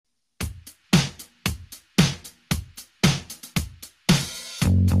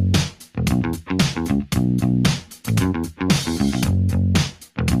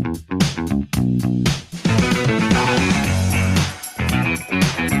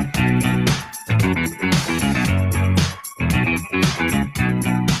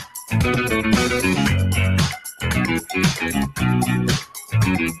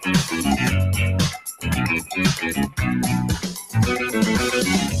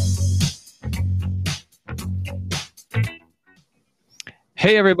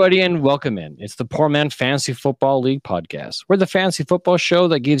Hey, everybody, and welcome in. It's the Poor Man Fantasy Football League podcast. We're the fantasy football show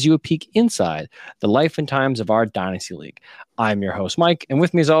that gives you a peek inside the life and times of our Dynasty League. I'm your host, Mike, and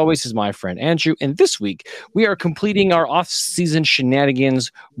with me, as always, is my friend Andrew. And this week, we are completing our off-season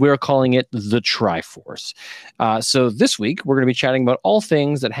shenanigans. We're calling it the Triforce. So this week, we're going to be chatting about all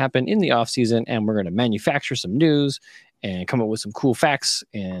things that happen in the off-season, and we're going to manufacture some news and come up with some cool facts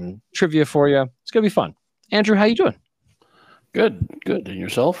and trivia for you. It's going to be fun. Andrew, how you doing? Good. And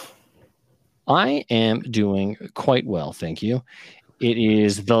yourself? I am doing quite well, thank you. It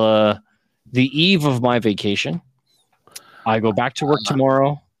is the eve of my vacation. I go back to work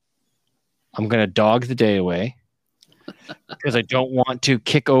tomorrow. I'm going to dog the day away because I don't want to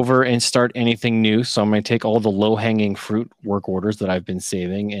kick over and start anything new. So I'm going to take all the low-hanging fruit work orders that I've been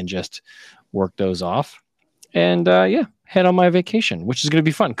saving and just work those off. And head on my vacation, which is going to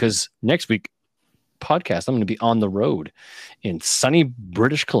be fun because next week, podcast, I'm going to be on the road in sunny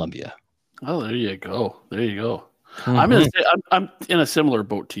British Columbia. Oh, there you go. Mm-hmm. I'm in a similar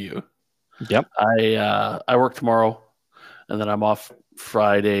boat to you. Yep. I work tomorrow, and then I'm off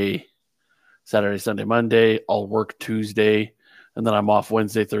Friday, Saturday, Sunday, Monday. I'll work Tuesday, and then I'm off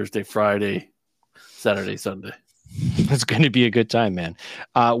Wednesday, Thursday, Friday, Saturday, Sunday. It's going to be a good time, man.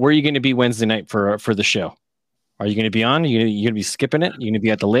 Where are you going to be Wednesday night for the show? Are you going to be on? Are you going to be skipping it? Are you going to be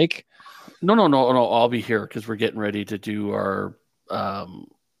at the lake? No. I'll be here because we're getting ready to do our.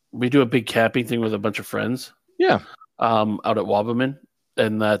 We do a big camping thing with a bunch of friends. Yeah. Out at Wabamun,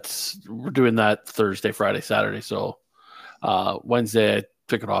 and we're doing that Thursday, Friday, Saturday. So Wednesday I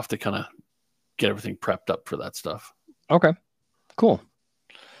took it off to kind of get everything prepped up for that stuff. Okay. Cool.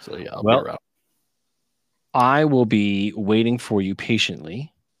 So yeah, I'll be around. I will be waiting for you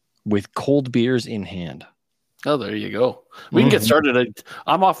patiently with cold beers in hand. Oh, there you go. We can get started.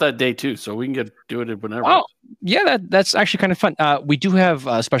 I'm off that day too, so we can do it whenever. Oh, yeah, that's actually kind of fun. We do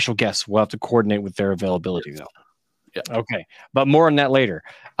have special guests. We'll have to coordinate with their availability, though. Yeah. Okay, but more on that later.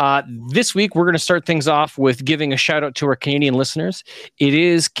 This week, we're going to start things off with giving a shout out to our Canadian listeners. It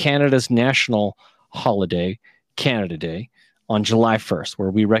is Canada's national holiday, Canada Day, on July 1st,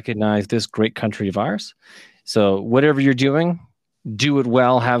 where we recognize this great country of ours. So whatever you're doing, do it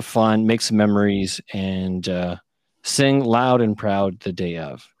well, have fun, make some memories, and sing loud and proud the day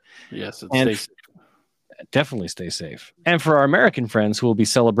of. Yes, definitely stay safe. And for our American friends who will be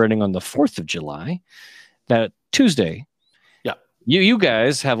celebrating on the 4th of July, that Tuesday, yeah, you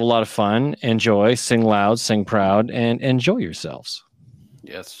guys have a lot of fun, enjoy, sing loud, sing proud, and enjoy yourselves.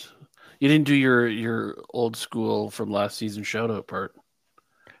 Yes. You didn't do your old school from last season shout out part.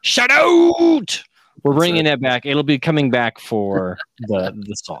 Shout out! We're bringing that back. It'll be coming back for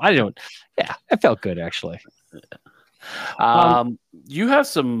the song. It felt good, actually. You have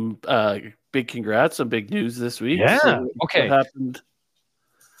some big congrats, some big news this week. Yeah. So okay. What happened?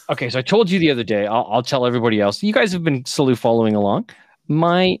 Okay, so I told you the other day, I'll tell everybody else. You guys have been slowly following along.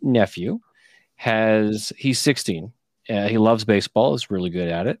 My nephew he's 16. He loves baseball, is really good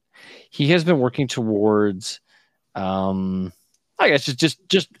at it. He has been working towards, I guess,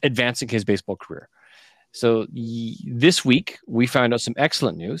 just advancing his baseball career. So this week, we found out some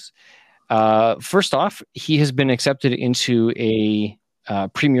excellent news. First off, he has been accepted into a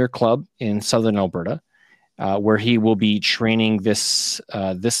premier club in Southern Alberta, where he will be training this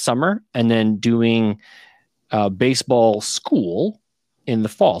summer and then doing baseball school in the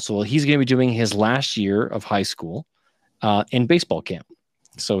fall. So he's going to be doing his last year of high school in baseball camp.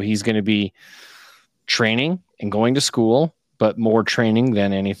 So he's going to be training and going to school, but more training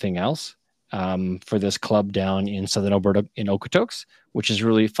than anything else. For this club down in Southern Alberta in Okotoks, which is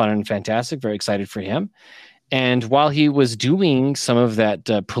really fun and fantastic. Very excited for him. And while he was doing some of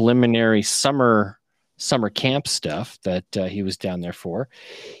that preliminary summer camp stuff that he was down there for,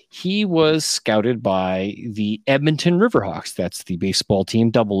 he was scouted by the Edmonton Riverhawks. That's the baseball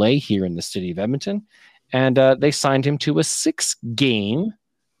team, AA, here in the city of Edmonton. And they signed him to a 6-game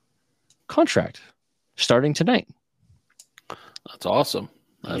contract starting tonight. That's awesome.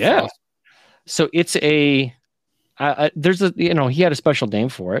 Awesome. So it's he had a special name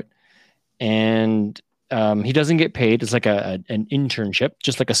for it, and he doesn't get paid. It's like an internship,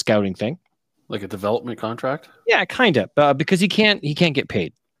 just like a scouting thing, like a development contract. Yeah, kind of, because he can't get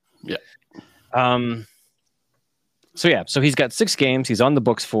paid. Yeah. So he's got 6 games. He's on the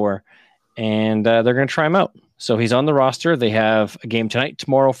books for, and they're going to try him out. So he's on the roster. They have a game tonight,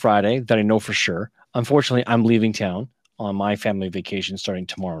 tomorrow, Friday that I know for sure. Unfortunately, I'm leaving town on my family vacation starting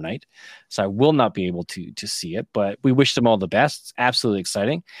tomorrow night. So I will not be able to see it, but we wish them all the best. It's absolutely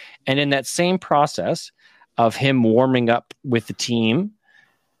exciting. And in that same process of him warming up with the team,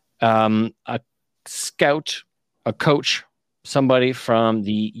 a scout, a coach somebody from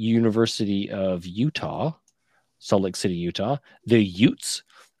the University of Utah, Salt Lake City, Utah, the Utes,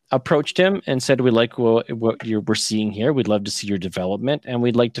 approached him and said, "We like what we're seeing here. We'd love to see your development, and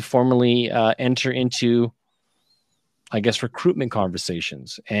we'd like to formally enter into, I guess, recruitment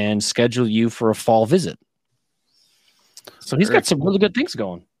conversations and schedule you for a fall visit." So he's got some really good things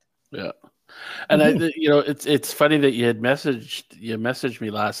going. Yeah. And it's funny that you messaged me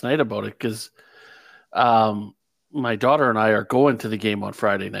last night about it, because my daughter and I are going to the game on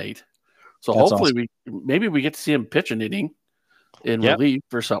Friday night. So That's hopefully maybe we get to see him pitch an inning in relief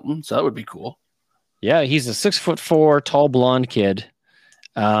or something. So that would be cool. Yeah, he's a 6'4" tall blonde kid.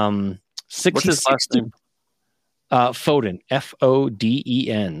 What's his last name? Foden,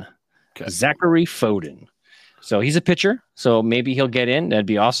 Foden. Okay. Zachary Foden. So he's a pitcher. So maybe he'll get in. That'd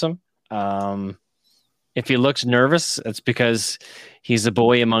be awesome. If he looks nervous, it's because he's a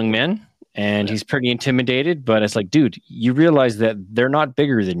boy among men and he's pretty intimidated. But it's like, dude, you realize that they're not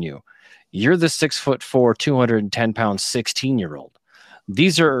bigger than you. You're the 6'4", 210-pound 16-year-old.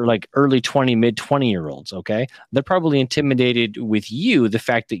 These are like early 20, mid 20-year-olds. Okay, they're probably intimidated with you, the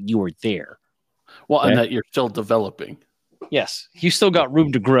fact that you are there. Well, and that you're still developing. Yes, you still got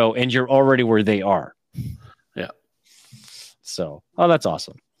room to grow, and you're already where they are. Yeah. So, that's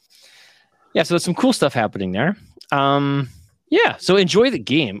awesome. Yeah, so there's some cool stuff happening there. Yeah, so enjoy the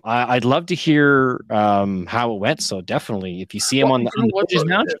game. I'd love to hear how it went. So definitely, if you see him on the pitcher's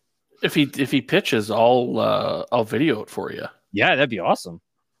mound, if he pitches, I'll video it for you. Yeah, that'd be awesome.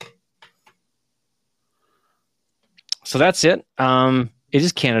 So that's it. It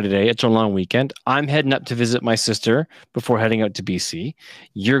is Canada Day. It's a long weekend. I'm heading up to visit my sister before heading out to BC.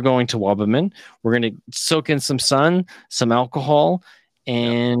 You're going to Wabamun. We're going to soak in some sun, some alcohol,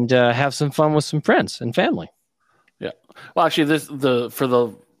 and have some fun with some friends and family. Yeah. Well, actually, for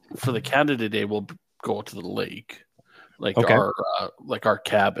the Canada Day, we'll go to the lake, like our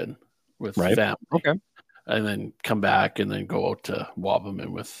cabin with family. Okay. And then come back and then go out to Wabamun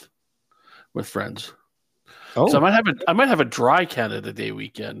with friends. Oh. So I might have a dry Canada Day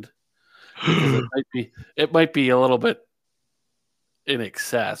weekend. It might be a little bit in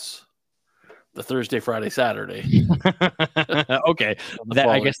excess. The Thursday, Friday, Saturday. Okay.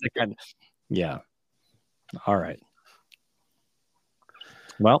 I guess that kind of, yeah. All right.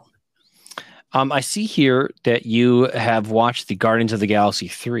 Well, I see here that you have watched the Guardians of the Galaxy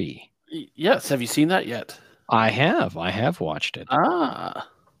 3. Yes. Have you seen that yet? I have watched it.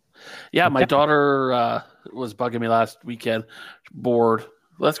 Yeah. My daughter was bugging me last weekend, bored.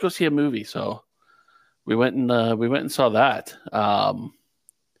 Let's go see a movie. So we went and saw that.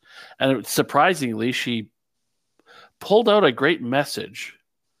 And surprisingly, she pulled out a great message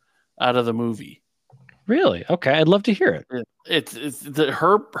out of the movie. Really? Okay, I'd love to hear it.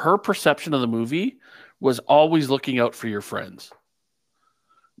 Her perception of the movie was always looking out for your friends,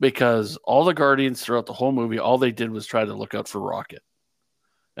 because all the Guardians throughout the whole movie, all they did was try to look out for Rocket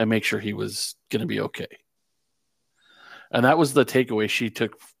and make sure he was going to be okay. And that was the takeaway she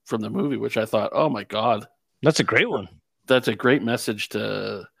took from the movie, which I thought, oh my God, that's a great one. That's a great message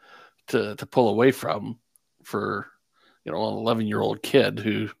to pull away from for, an 11-year-old kid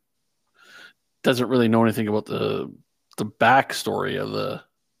who doesn't really know anything about the backstory of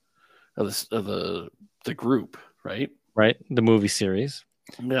the group, right? Right. The movie series.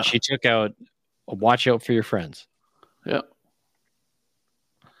 Yeah. She took out watch out for your friends. Yeah.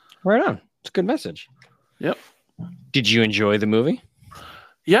 Right on. It's a good message. Yep. Did you enjoy the movie?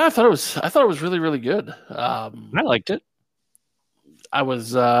 Yeah, I thought it was really, really good. I liked it.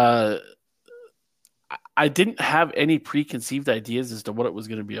 I didn't have any preconceived ideas as to what it was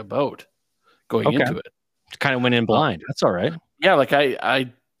going to be about going into it. Kind of went in blind. That's all right. Yeah, like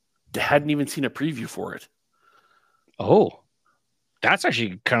I hadn't even seen a preview for it. Oh, that's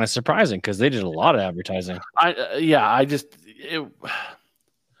actually kind of surprising because they did a lot of advertising. I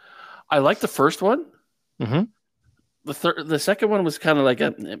liked the first one. Mm-hmm. The second one was kind of like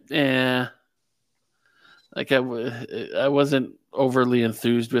I wasn't overly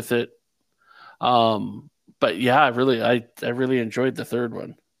enthused with it. But yeah, I really enjoyed the third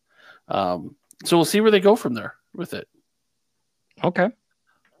one. So we'll see where they go from there with it. Okay.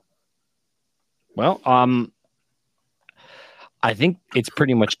 Well, I think it's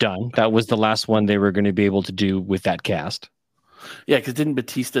pretty much done. That was the last one they were going to be able to do with that cast. Yeah, because didn't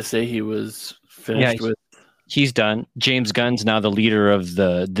Batista say he was finished with? He's done. James Gunn's now the leader of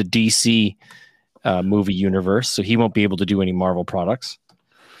the DC movie universe, so he won't be able to do any Marvel products.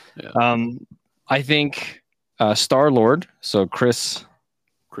 Yeah. I think Star-Lord, so Chris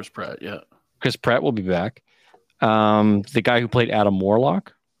Pratt, yeah. Chris Pratt will be back. The guy who played Adam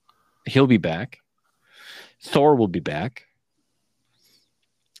Warlock, he'll be back. Thor will be back.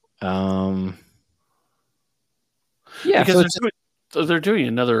 Yeah, because they're doing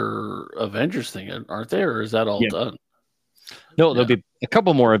another Avengers thing, aren't they? Or is that all done? No, there'll be a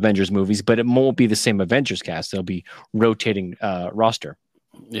couple more Avengers movies, but it won't be the same Avengers cast. There'll be rotating roster.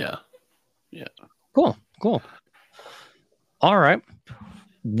 Yeah. Cool. All right.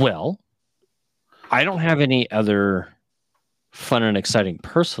 Well, I don't have any other fun and exciting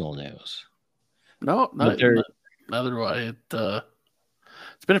personal news. No, neither do I.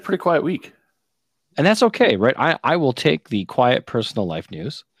 It's been a pretty quiet week. And that's okay, right? I will take the quiet personal life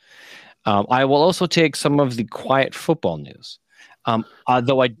news. I will also take some of the quiet football news.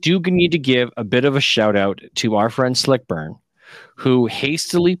 Though I do need to give a bit of a shout out to our friend Slickburn, who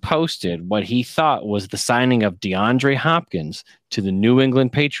hastily posted what he thought was the signing of DeAndre Hopkins to the New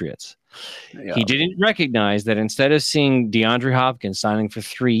England Patriots. Yeah. He didn't recognize that instead of seeing DeAndre Hopkins signing for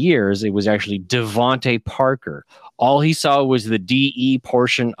 3 years, it was actually Devontae Parker. All he saw was the DE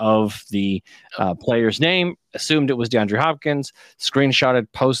portion of the player's name, assumed it was DeAndre Hopkins, screenshotted,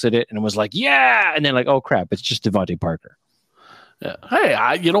 posted it, and was like, yeah! And then like, oh crap, it's just Devontae Parker. Yeah.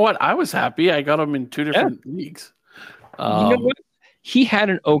 Hey, you know what? I was happy. I got him in 2 different leagues. You know what? He had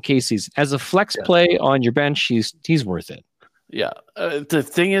an okay season. As a flex play on your bench, he's worth it. Yeah. The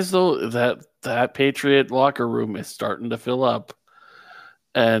thing is, though, that Patriot locker room is starting to fill up.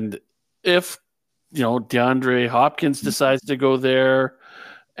 And if, DeAndre Hopkins decides to go there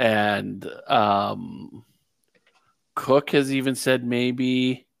and Cook has even said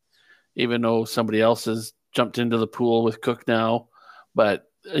maybe, even though somebody else has jumped into the pool with Cook now. But,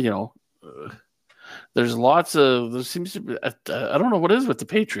 there seems to be, I don't know what it is with the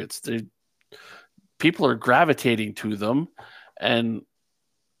Patriots. People are gravitating to them, and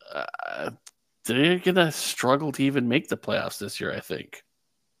they're going to struggle to even make the playoffs this year, I think.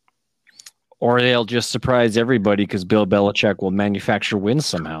 Or they'll just surprise everybody because Bill Belichick will manufacture wins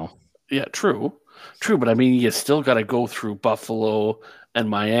somehow. Yeah, true. But I mean, you still got to go through Buffalo and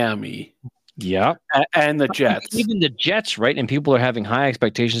Miami. Yeah. And the Jets. Even the Jets, right? And people are having high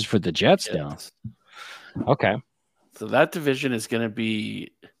expectations for the Jets now. Okay. So that division is going to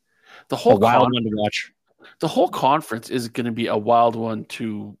be a wild one to watch. The whole conference is going to be a wild one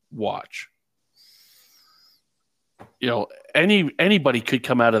to watch. Anybody could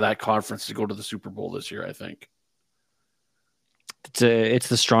come out of that conference to go to the Super Bowl this year, I think. It's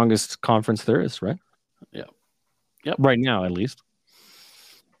the strongest conference there is, right? Yeah. Yep. Right now, at least.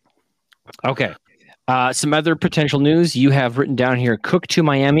 Okay. Some other potential news you have written down here. Cook to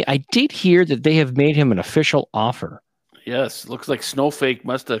Miami. I did hear that they have made him an official offer. Yes. Looks like Snowflake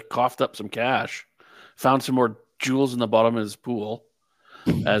must have coughed up some cash. Found some more jewels in the bottom of his pool,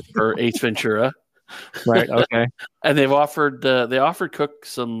 as per Ace Ventura. Right. Okay. And they've offered Cook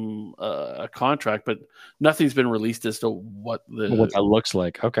some a contract, but nothing's been released as to what that looks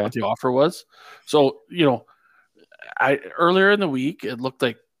like. Okay. What the offer was. So earlier in the week it looked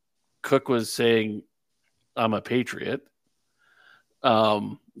like Cook was saying, "I'm a Patriot,"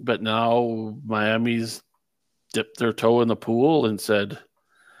 but now Miami's dipped their toe in the pool and said,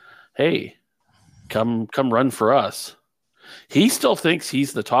 "Hey, come run for us." He still thinks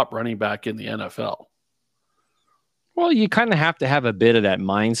he's the top running back in the NFL. Well, you kind of have to have a bit of that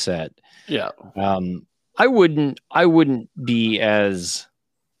mindset. Yeah. I wouldn't be as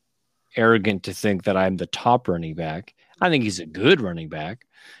arrogant to think that I'm the top running back. I think he's a good running back.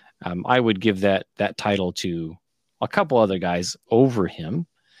 I would give that title to a couple other guys over him.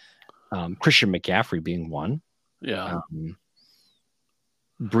 Christian McCaffrey being one. Yeah.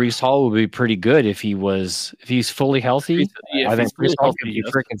 Breece Hall would be pretty good if he's fully healthy. I think Breece Hall could be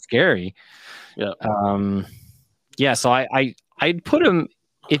freaking scary. Yeah. So I'd put him,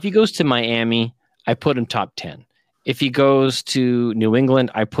 if he goes to Miami, I put him top 10. If he goes to New England,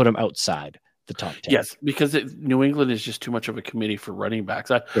 I put him outside the top 10. Yes, because New England is just too much of a committee for running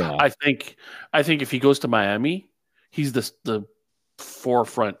backs. I think if he goes to Miami, he's the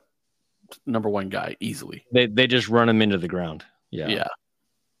forefront number one guy easily. They just run him into the ground. Yeah.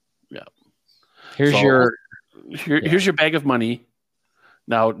 Here's your bag of money.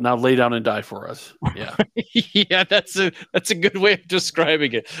 Now lay down and die for us. Yeah. Yeah, that's a good way of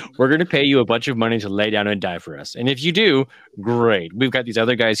describing it. We're going to pay you a bunch of money to lay down and die for us. And if you do, great. We've got these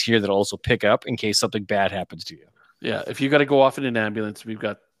other guys here that also pick up in case something bad happens to you. Yeah, if you got to go off in an ambulance, we've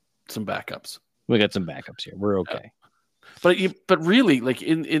got some backups. We got some backups here. We're okay. Yeah. But really, like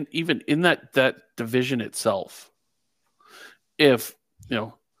in even in that division itself, if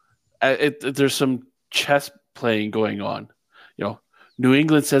there's some chess playing going on, New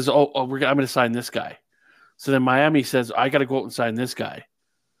England says, I'm going to sign this guy. So then Miami says, I got to go out and sign this guy.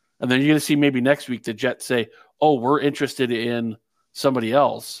 And then you're going to see maybe next week the Jets say, we're interested in somebody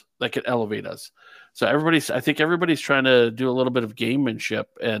else that could elevate us. So I think everybody's trying to do a little bit of gamemanship,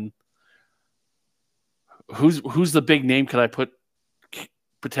 and who's the big name could I put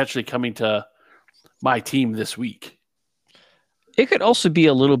potentially coming to my team this week? It could also be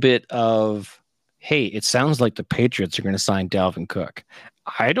a little bit of, hey, it sounds like the Patriots are going to sign Dalvin Cook.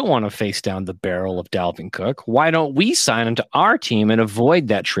 I don't want to face down the barrel of Dalvin Cook. Why don't we sign him to our team and avoid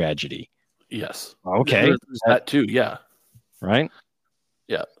that tragedy? Yes. Okay. There's that too. Yeah. Right.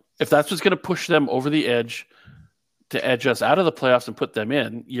 Yeah. If that's what's going to push them over the edge to edge us out of the playoffs and put them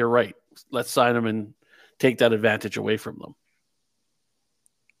in, you're right. Let's sign them and take that advantage away from them.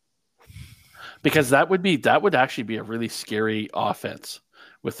 Because that would actually be a really scary offense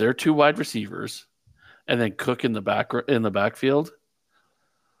with their 2 wide receivers and then Cook in the backfield.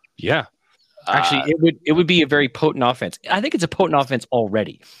 Yeah. Actually, it would be a very potent offense. I think it's a potent offense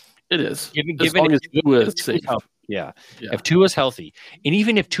already. It is. Given Tua is safe. Yeah. If Tua's healthy, and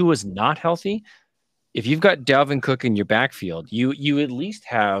even if Tua's not healthy, if you've got Dalvin Cook in your backfield, you at least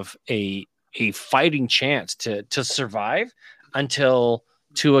have a fighting chance to survive until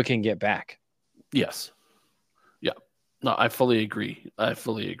Tua can get back. Yes. Yeah. No, I fully agree. I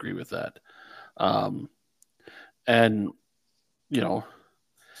fully agree with that. And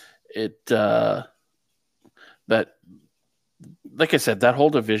that, like I said, that whole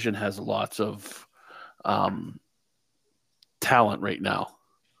division has lots of talent right now.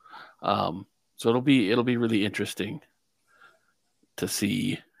 So it'll be really interesting to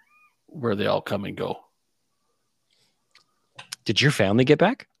see where they all come and go. Did your family get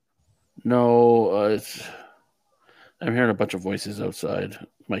back? No, I'm hearing a bunch of voices outside.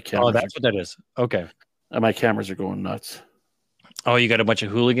 My cameras. Oh, that's what that is. Okay. And my cameras are going nuts. Oh, you got a bunch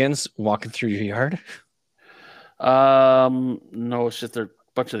of hooligans walking through your yard? No, it's just a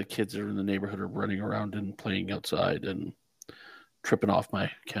bunch of the kids that are in the neighborhood are running around and playing outside and tripping off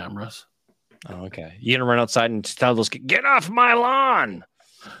my cameras. Oh, okay. You gonna run outside and tell those kids, get off my lawn?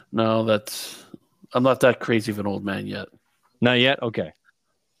 No, I'm not that crazy of an old man yet. Not yet? Okay.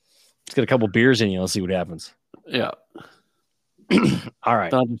 Let's get a couple beers in you. Let's see what happens. Yeah. All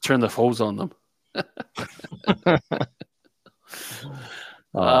right. I'll turn the hose on them.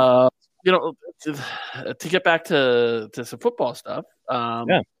 To get back to some football stuff.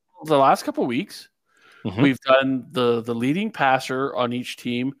 The last couple of weeks, we've done the leading passer on each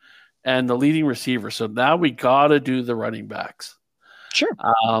team and the leading receiver. So now we got to do the running backs. Sure.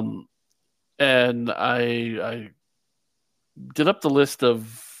 And I did up the list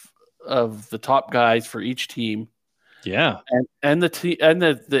of the top guys for each team. Yeah. And the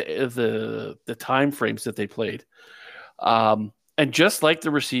time frames that they played. And just like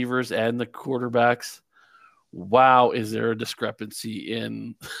the receivers and the quarterbacks, wow, is there a discrepancy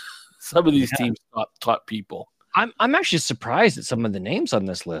in some of these teams' top people? I'm actually surprised at some of the names on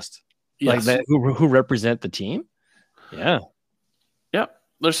this list. Yes. Like that, who represent the team. Yeah. Yeah.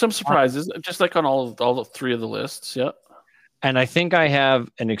 There's some surprises, just like on all the 3 of the lists. Yeah. And I think I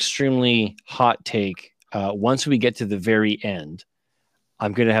have an extremely hot take. Once we get to the very end,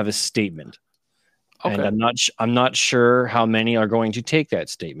 I'm going to have a statement. Okay. And I'm not sure how many are going to take that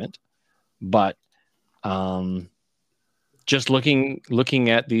statement, but just looking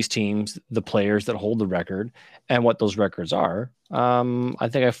at these teams, the players that hold the record and what those records are, I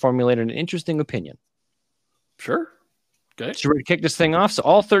think I formulated an interesting opinion. Sure. Okay. So we're going to kick this thing off. So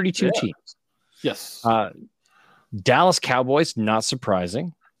all 32 teams. Yes. Dallas Cowboys, not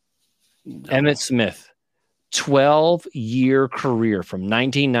surprising. No. Emmitt Smith, 12-year career from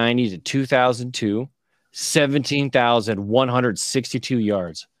 1990 to 2002, 17,162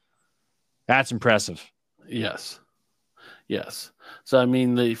 yards. That's impressive. Yes. So, I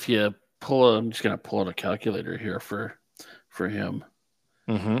mean, if you I'm just going to pull out a calculator here for him.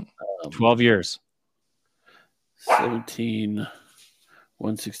 12 years.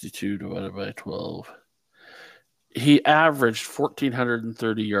 17,162 divided by 12. He averaged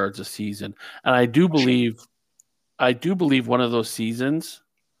 1,430 yards a season. And I do believe one of those seasons,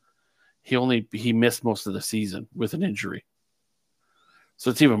 he missed most of the season with an injury.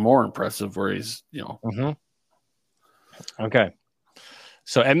 So it's even more impressive where he's, Okay.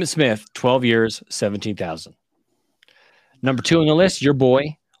 So Emmitt Smith, 12 years, 17,000. Number 2 on the list, your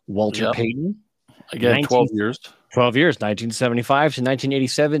boy, Walter Payton. Again, 12 years. 12 years, 1975 to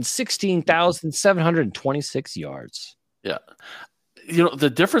 1987, 16,726 yards. Yeah. The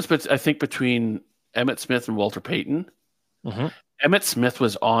difference, I think, between Emmitt Smith and Walter Payton, Emmitt Smith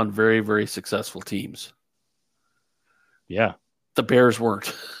was on very, very successful teams. Yeah. The Bears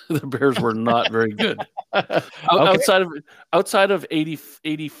weren't. The Bears were not very good. Outside of 80,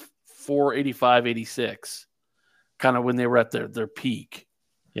 84, 85, 86, kind of when they were at their peak.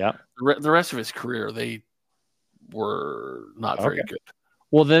 Yeah. The rest of his career, they were not very good.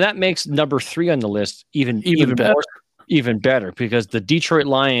 Well, then that makes number 3 on the list even better. Even better, because the Detroit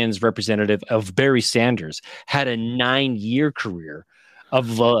Lions representative of Barry Sanders had a 9-year career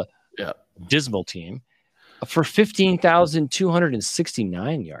of the dismal team for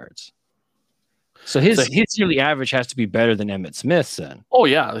 15,269 yards. So his yearly average has to be better than Emmitt Smith's then. Oh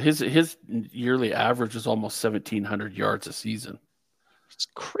yeah, his yearly average is almost 1,700 yards a season. It's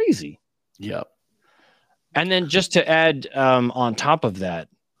crazy. Yeah. And then just to add on top of that,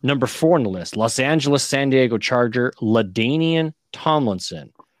 number 4 on the list, Los Angeles San Diego Charger LaDainian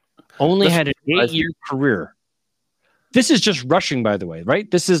Tomlinson only had an 8-year career. This is just rushing, by the way, right?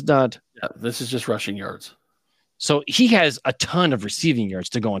 This is not. Yeah, this is just rushing yards. So he has a ton of receiving yards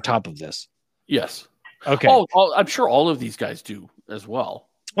to go on top of this. Yes. Okay. Oh, I'm sure all of these guys do as well.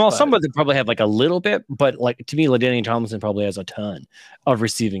 Well, some of them probably have like a little bit, but like to me, LaDainian Tomlinson probably has a ton of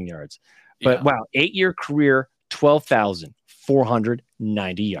receiving yards. But wow, 8-year career,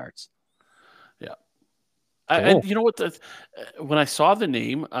 12,490 yards. Yeah. Cool. And you know what? When I saw the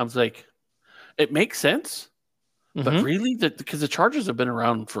name, I was like, it makes sense. But really, because the Chargers have been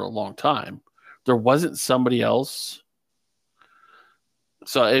around for a long time, there wasn't somebody else.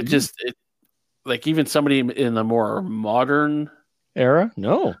 So it just, like even somebody in the more modern era?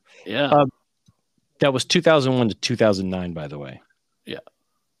 No. Yeah. That was 2001 to 2009, by the way. Yeah.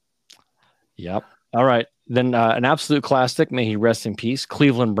 Yep. All right. Then an absolute classic, may he rest in peace,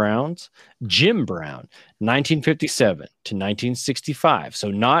 Cleveland Browns, Jim Brown, 1957 to 1965.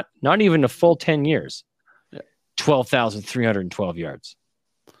 So not even a full 10 years. 12,312 yards.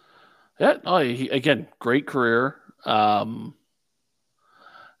 Yeah. Oh, again, great career. Again,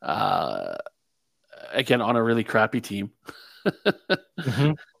 on a really crappy team.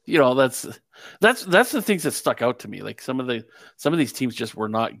 You know, that's the things that stuck out to me. Like some of these teams just were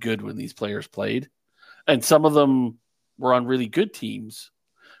not good when these players played, and some of them were on really good teams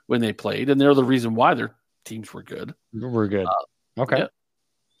when they played, and they're the reason why their teams were good. Okay. Yeah.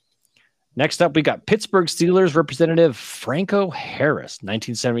 Next up, we got Pittsburgh Steelers representative Franco Harris,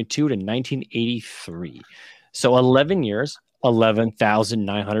 1972 to 1983. So 11 years,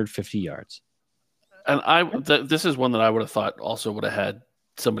 11,950 yards. And this is one that I would have thought also would have had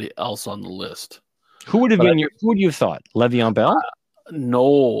somebody else on the list. Who would have who would you have thought? Le'Veon Bell?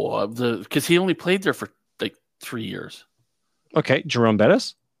 No, because he only played there for like 3 years. Okay, Jerome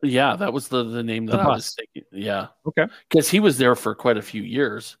Bettis? Yeah, that was the name that I was thinking. Yeah. Okay. Because he was there for quite a few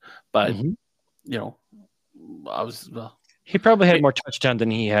years, but you know, he probably had more touchdown than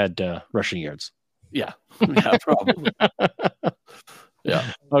he had rushing yards. Yeah. Yeah, probably.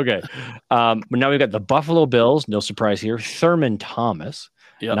 Yeah. Okay. But now we've got the Buffalo Bills. No surprise here. Thurman Thomas,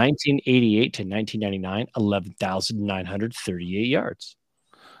 1988 to 1999, 11,938 yards.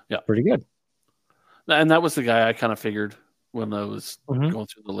 Yeah. Pretty good. And that was the guy I kind of figured when I was going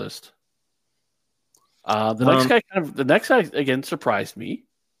through the list. The next guy again surprised me.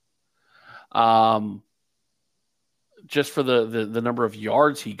 Just for the number of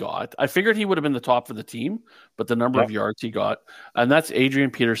yards he got. I figured he would have been the top for the team, but the number of yards he got, and that's Adrian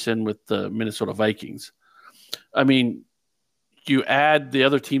Peterson with the Minnesota Vikings. I mean, you add the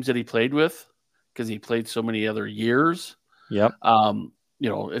other teams that he played with because he played so many other years. Yep. You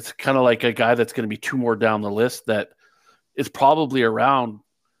know, it's kind of like a guy that's going to be 2 more down the list that is probably around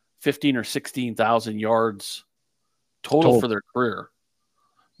 15 or 16,000 yards total for their career.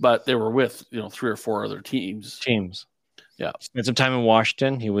 But they were with, 3 or 4 other teams. Yeah. Spent some time in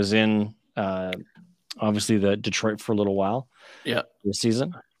Washington. He was in, obviously, the Detroit for a little while. Yeah. This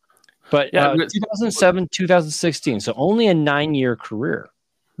season. But 2007, 2016. So only a 9-year career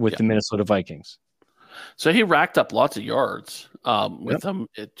with the Minnesota Vikings. So he racked up lots of yards with them.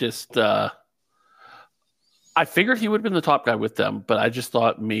 It just, I figured he would have been the top guy with them, but I just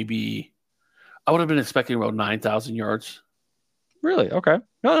thought maybe I would have been expecting about 9,000 yards. Really? Okay.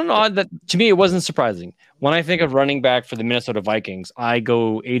 No. That, to me, it wasn't surprising. When I think of running back for the Minnesota Vikings, I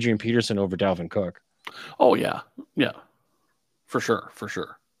go Adrian Peterson over Dalvin Cook. Oh, yeah. Yeah. For sure.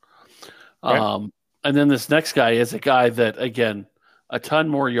 Okay. And then this next guy is a guy that, again, a ton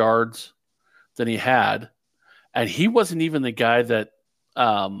more yards than he had. And he wasn't even the guy that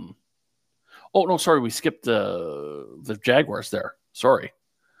we skipped the Jaguars there. Sorry.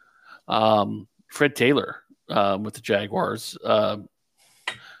 Fred Taylor with the Jaguars.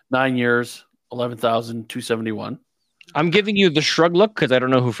 9 years, 11,271. I'm giving you the shrug look because I don't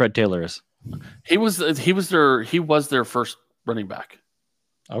know who Fred Taylor is. He was their first running back.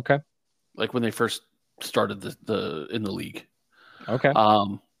 Okay. Like when they first started in the league. Okay.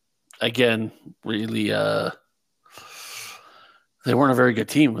 Again, really They weren't a very good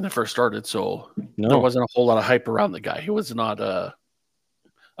team when they first started, so there No. wasn't a whole lot of hype around the guy. He was not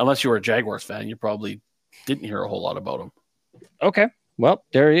unless you were a Jaguars fan, you probably didn't hear a whole lot about him. Okay. Well,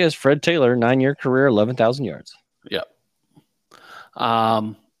 there he is. Fred Taylor, 9-year career, 11,000 yards. Yeah.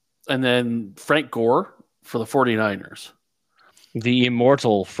 And then Frank Gore for the 49ers. The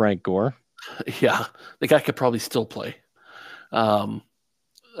immortal Frank Gore. Yeah. The guy could probably still play.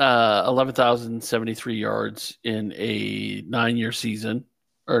 11,073 yards in a 9-year season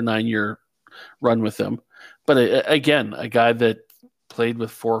or 9-year run with them. But again, a guy that played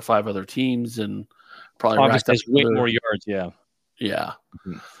with 4 or 5 other teams and probably obviously racked up has way more yards. Yeah. Yeah.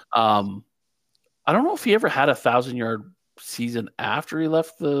 Mm-hmm. I don't know if he ever had a 1,000-yard season after he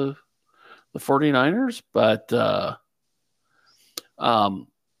left the 49ers, but the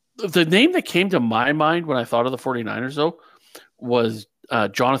name that came to my mind when I thought of the 49ers, though, was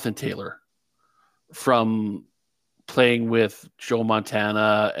Jonathan Taylor from playing with Joe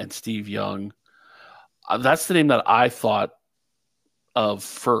Montana and Steve Young. That's the name that I thought of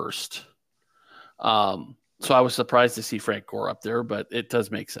first. So I was surprised to see Frank Gore up there, but it does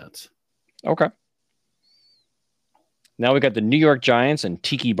make sense. Okay. Now we got the New York Giants and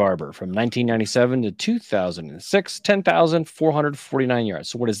Tiki Barber from 1997 to 2006, 10,449 yards.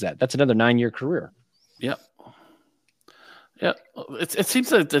 So what is that? That's another 9-year career. Yeah. Yeah. It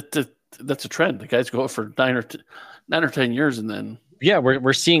seems like that's a trend. The guys go for 9 or 10 years and then. Yeah,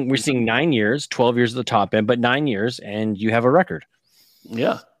 we're seeing 9 years, 12 years at the top end, but 9 years, and you have a record.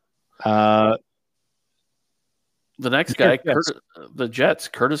 Yeah. The next guy, the Jets,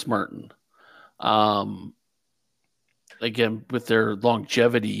 Curtis Martin. Again, with their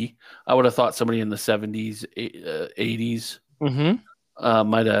longevity, I would have thought somebody in the 70s, 80s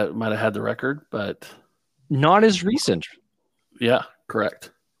might have had the record, but not as recent. Yeah,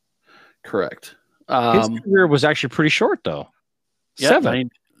 correct. His career was actually pretty short, though. Yeah,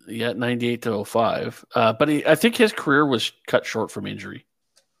 7. 98 to 05. But I think his career was cut short from injury.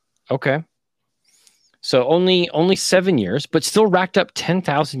 Okay. So only 7 years, but still racked up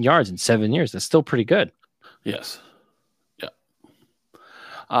 10,000 yards in 7 years. That's still pretty good. Yes. Yeah.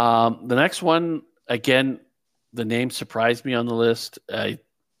 The next one, again, the name surprised me on the list. I'm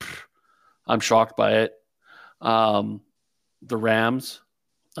shocked by it. The Rams,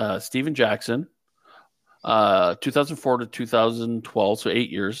 Steven Jackson, 2004 to 2012, so 8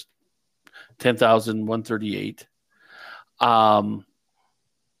 years, 10,138.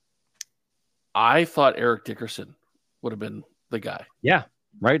 I thought Eric Dickerson would have been the guy. Yeah,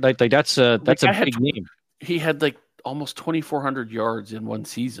 right. Like that's a big name. He had like almost 2,400 yards in one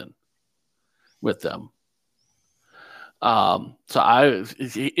season with them. So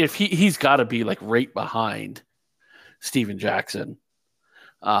if he's got to be like right behind Steven Jackson.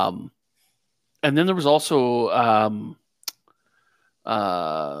 And then there was also the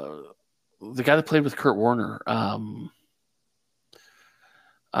guy that played with Kurt Warner.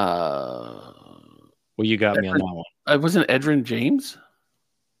 Well, you got me on that one. Wasn't Edrin James?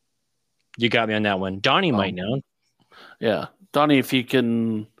 You got me on that one. Donnie might know. Yeah, Donnie, if you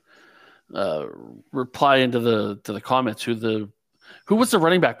can reply into the comments, who was the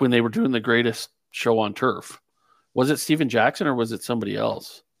running back when they were doing the greatest show on turf? Was it Steven Jackson or was it somebody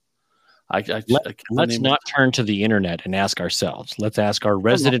else? Let's not turn to the internet and ask ourselves. Let's ask our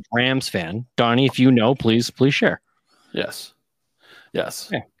resident Rams fan, Donnie. If you know, please share. Yes.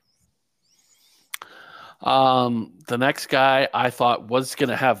 Okay. The next guy I thought was going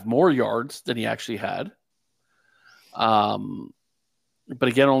to have more yards than he actually had. But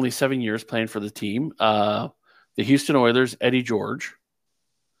again, only 7 years playing for the team. The Houston Oilers, Eddie George.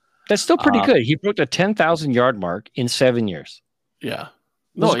 That's still pretty good. He broke the 10,000 yard mark in 7 years. Yeah.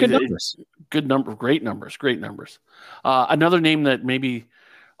 Those are good numbers. Great numbers. Another name that maybe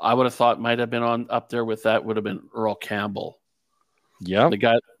I would have thought might have been up there with that would have been Earl Campbell. Yeah,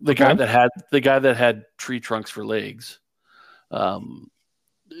 the guy that had tree trunks for legs.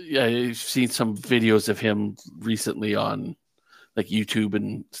 Yeah, I've seen some videos of him recently on like YouTube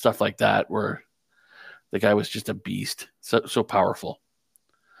and stuff like that, where the guy was just a beast, so powerful.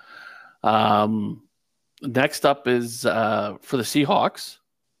 Next up is for the Seahawks,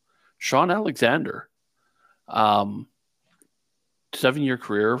 Sean Alexander. 7-year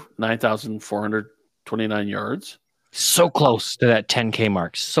career, 9,429 yards. So close to that 10K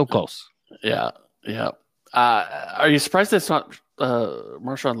mark. So close. Yeah. Are you surprised that's not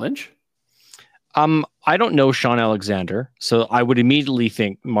Marshawn Lynch? I don't know Sean Alexander, so I would immediately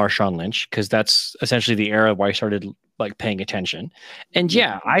think Marshawn Lynch because that's essentially the era where I started like paying attention. And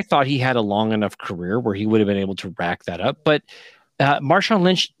yeah, I thought he had a long enough career where he would have been able to rack that up. But Marshawn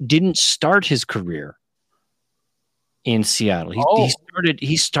Lynch didn't start his career in Seattle. Oh,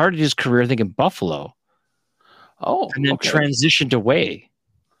 He started his career, I think, in Buffalo, and then okay. transitioned away.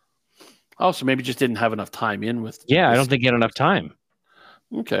 Oh, so maybe just didn't have enough time in with. Yeah, I don't think he had enough time.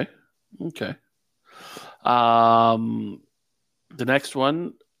 Okay. Okay. Um, the next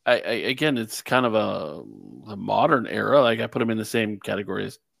one, again, it's kind of a modern era. Like I put him in the same category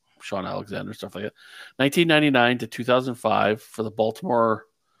as Sean Alexander, stuff like that. 1999 to 2005 for the Baltimore,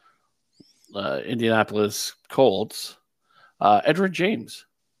 Indianapolis Colts. Edwin James.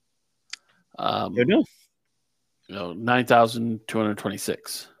 Good enough.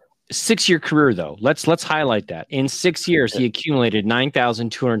 9,226. 6-year career, though. Let's highlight that. In 6 years, he accumulated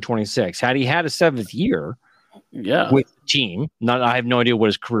 9,226. Had he had a 7th year Yeah. with the team, I have no idea what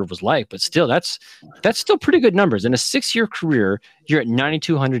his career was like, but still, that's still pretty good numbers. In a 6-year career, you're at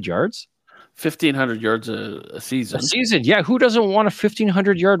 9,200 yards. 1,500 yards a season. A season, yeah. Who doesn't want a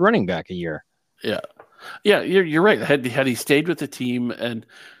 1,500-yard running back a year? Yeah. Yeah, you're right. Had he stayed with the team and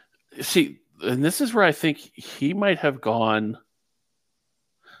see, and this is where I think he might have gone.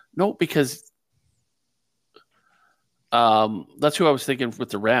 No, because that's who I was thinking with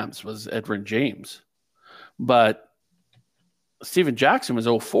the Rams was Edwin James. But Steven Jackson was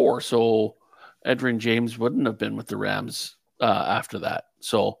 04, so Edwin James wouldn't have been with the Rams after that.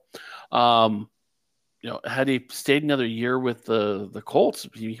 So, had he stayed another year with the Colts,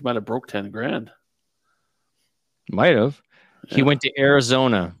 he might have broke 10 grand. Might have. Yeah. He went to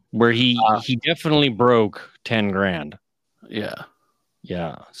Arizona, where he definitely broke 10 grand. Yeah.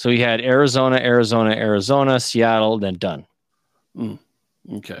 Yeah. So he had Arizona, Seattle, then done.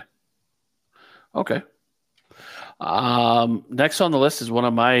 Okay. Okay. Next on the list is one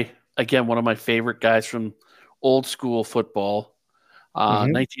of my favorite guys from old school football.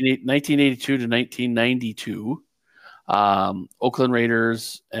 1982 to 1992. Oakland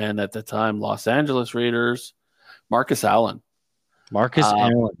Raiders and at the time Los Angeles Raiders. Marcus Allen.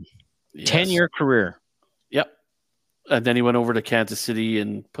 Allen. Yes. 10-year career. Yep. And then he went over to Kansas City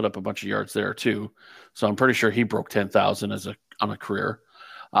and put up a bunch of yards there too. So I'm pretty sure he broke 10,000 on a career.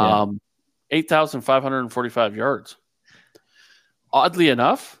 8,545 yards. Oddly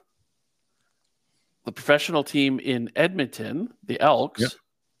enough, the professional team in Edmonton, the Elks,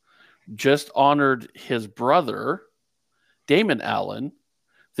 just honored his brother, Damon Allen,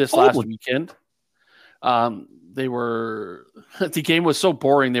 this last weekend. The game was so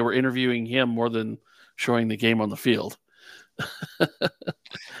boring, they were interviewing him more than showing the game on the field.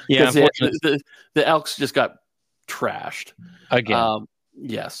 Yeah, the Elks just got trashed again.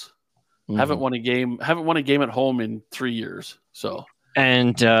 Yes. Haven't won a game at home in 3 years. So,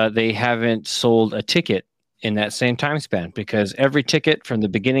 and they haven't sold a ticket in that same time span because every ticket from the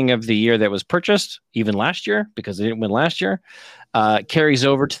beginning of the year that was purchased, even last year, because they didn't win last year, carries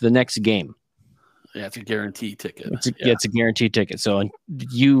over to the next game. Yeah, it's a guarantee ticket. It's a guaranteed ticket. So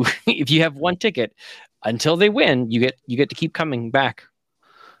if you have one ticket until they win, you get to keep coming back.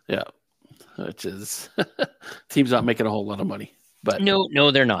 Yeah, which is team's not making a whole lot of money. But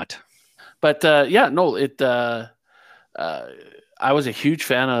no, they're not. But I was a huge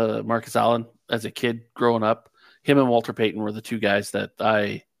fan of Marcus Allen as a kid growing up. Him and Walter Payton were the two guys that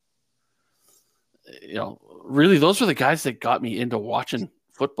really those were the guys that got me into watching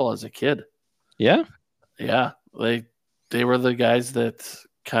football as a kid. Yeah. Yeah. They were the guys that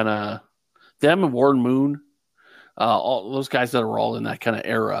kind of them and Warren Moon, all those guys that were all in that kind of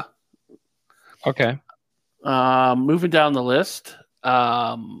era. Okay. Moving down the list.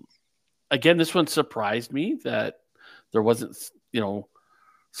 Again, this one surprised me that there wasn't,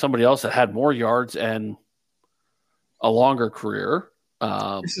 somebody else that had more yards and a longer career.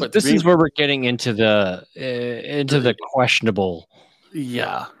 This is where we're getting into the questionable.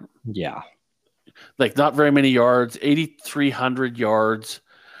 Yeah. Yeah. Like not very many yards, 8,300 yards.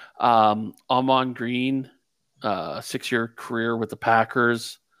 Amon Green, 6-year career with the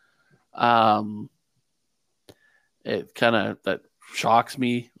Packers. It kind of that shocks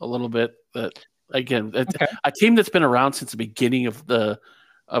me a little bit. That again, a team that's been around since the beginning of the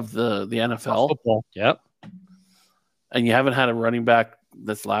NFL. Football. Yep. And you haven't had a running back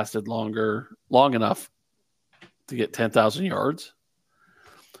that's lasted long enough to get 10,000 yards.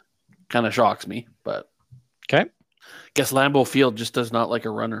 Kind of shocks me, but okay. Guess Lambeau Field just does not like a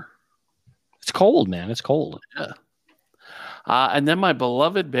runner. It's cold, man. It's cold. Yeah. And then my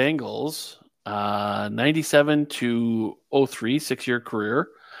beloved Bengals, 97 to 03, 6-year career,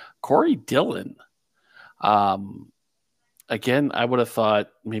 Corey Dillon. Again, I would have thought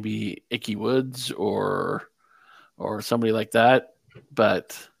maybe Ickey Woods or somebody like that,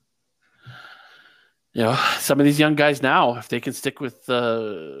 but some of these young guys now, if they can stick with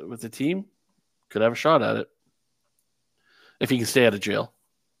the team, could have a shot at it. if he can stay out of jail.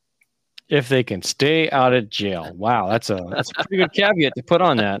 If they can stay out of jail. Wow, that's a pretty good caveat to put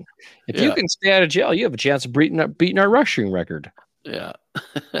on that. If you can stay out of jail, you have a chance of beating our rushing record. Yeah.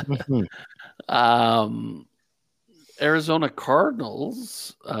 Mm-hmm. Arizona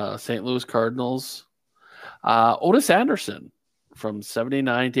Cardinals, St. Louis Cardinals, Otis Anderson from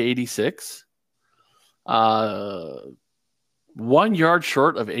 79 to 86. 1 yard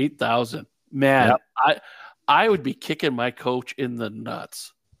short of 8,000. Man, yep. I would be kicking my coach in the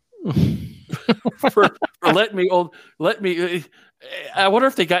nuts for let me. I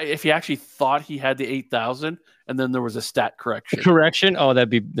wonder if he actually thought he had the 8,000 and then there was a stat correction. Oh, that'd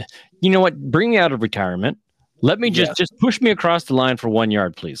be. You know what? Bring me out of retirement. Let me just push me across the line for 1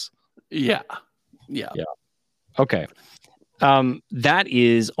 yard, please. Yeah. Okay. That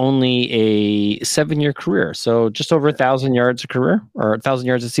is only a 7-year career, so just over 1,000 yards a career or 1,000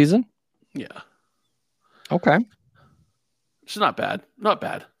 yards a season. Yeah. Okay. It's not bad. Not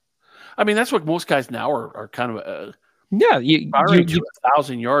bad. I mean, that's what most guys now are kind of. You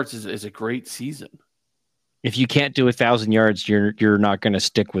 1,000 yards is a great season. If you can't do 1,000 yards, you're not going to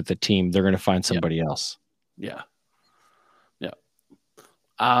stick with the team. They're going to find somebody else. Yeah.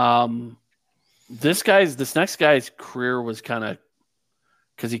 This next guy's career was kind of,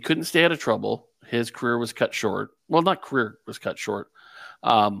 because he couldn't stay out of trouble. His career was cut short. Well, not career was cut short.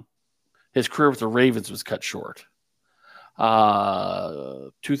 His career with the Ravens was cut short.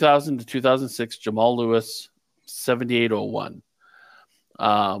 2000 to 2006, Jamal Lewis, 7801.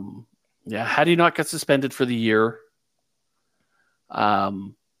 Had he not got suspended for the year, if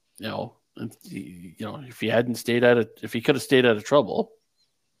he could have stayed out of trouble,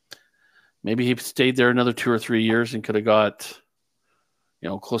 maybe he stayed there another 2 or 3 years and could have got,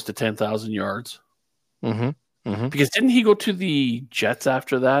 close to 10,000 yards. Mm-hmm. Mm-hmm. Because didn't he go to the Jets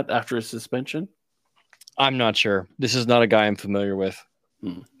after that, after his suspension? I'm not sure. This is not a guy I'm familiar with.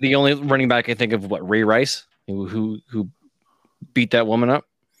 The only running back I think of, Ray Rice, who beat that woman up.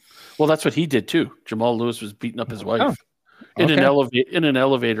 Well, that's what he did too. Jamal Lewis was beating up his wife in an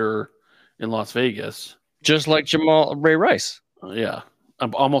elevator in Las Vegas, just like Ray Rice. Yeah,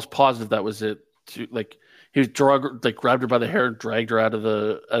 I'm almost positive that was it. He was grabbed her by the hair and dragged her out of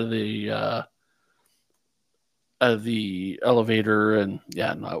the elevator, and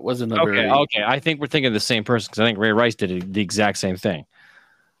it wasn't a very okay. I think we're thinking of the same person because I think Ray Rice did the exact same thing.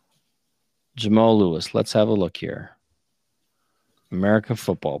 Jamal Lewis. Let's have a look here. American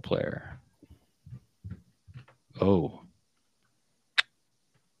football player. Oh,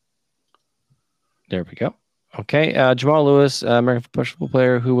 there we go. Okay, Jamal Lewis, American football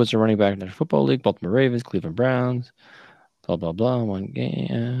player who was a running back in the Football League, Baltimore Ravens, Cleveland Browns. Blah blah blah. One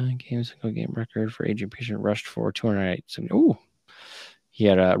game, single game record for Adrian Peterson, rushed for 298. Ooh, he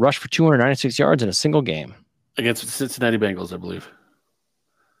had a rush for 296 yards in a single game against the Cincinnati Bengals, I believe.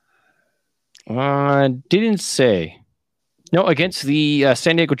 Didn't say. No, against the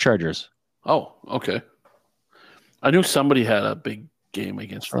San Diego Chargers. Oh, okay. I knew somebody had a big game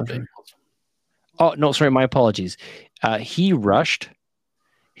against the Bengals. Oh no, sorry, my apologies. He rushed.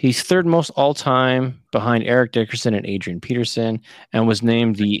 He's third most all-time behind Eric Dickerson and Adrian Peterson, and was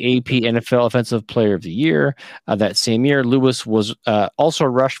named the AP NFL Offensive Player of the Year. That same year, Lewis was also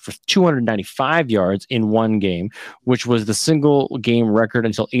rushed for 295 yards in one game, which was the single game record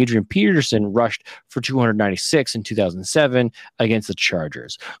until Adrian Peterson rushed for 296 in 2007 against the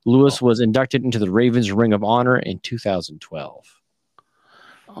Chargers. Lewis was inducted into the Ravens Ring of Honor in 2012.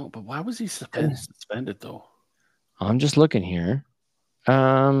 Oh, but why was he suspended though? I'm just looking here.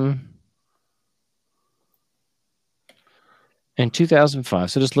 In 2005,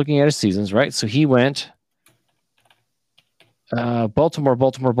 so just looking at his seasons, right? So he went Baltimore,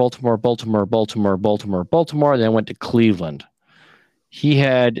 then went to Cleveland. He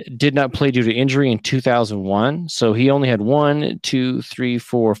did not play due to injury in 2001, so he only had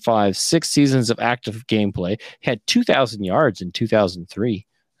 6 seasons of active gameplay. He had 2,000 yards in 2003.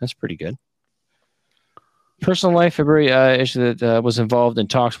 That's pretty good. Personal life, February issue that was involved in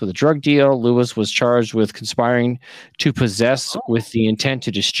talks with a drug deal. Lewis was charged with conspiring to possess with the intent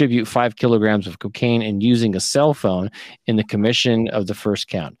to distribute 5 kilograms of cocaine and using a cell phone in the commission of the first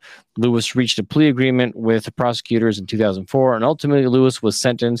count. Lewis reached a plea agreement with the prosecutors in 2004, and ultimately Lewis was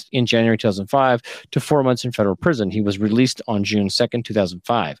sentenced in January 2005 to 4 months in federal prison. He was released on June 2nd,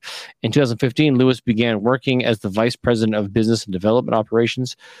 2005. In 2015, Lewis began working as the vice president of business and development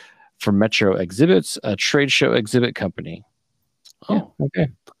operations for Metro Exhibits, a trade show exhibit company. Oh, okay.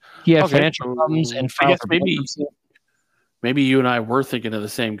 He had financial problems and I guess maybe you and I were thinking of the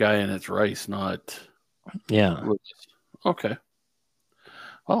same guy, and it's Rice, not. Yeah. Okay.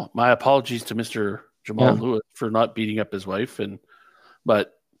 Well, my apologies to Mr. Jamal Lewis, for not beating up his wife,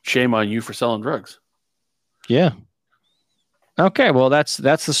 but shame on you for selling drugs. Yeah. Okay, well that's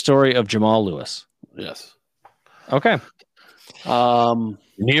the story of Jamal Lewis. Yes. Okay.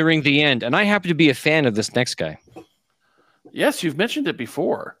 Nearing the end, and I happen to be a fan of this next guy. Yes, you've mentioned it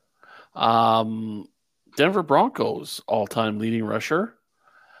before. Denver Broncos all-time leading rusher,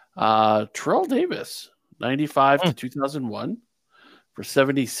 Terrell Davis, 95 to 2001 for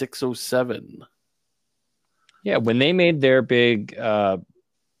 7607. Yeah, when they made their big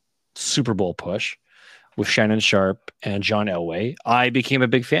Super Bowl push with Shannon Sharp and John Elway, I became a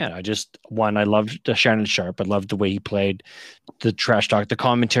big fan. I loved Shannon Sharp. I loved the way he played, the trash talk, the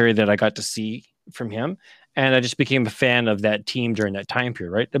commentary that I got to see from him. And I just became a fan of that team during that time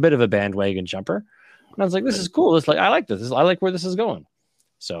period, right? A bit of a bandwagon jumper. And I was like, this is cool. I like this. I like where this is going.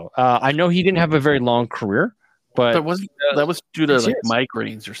 So I know he didn't have a very long career, but that was due to like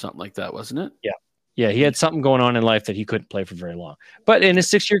migraines or something like that, wasn't it? Yeah. Yeah, he had something going on in life that he couldn't play for very long. But in his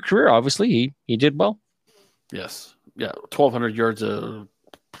 6-year career, obviously, he did well. Yes. Yeah, 1,200 yards just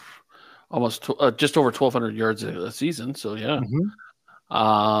over 1,200 yards a season. So, yeah.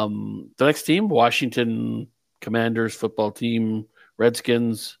 Mm-hmm. The next team, Washington Commanders football team,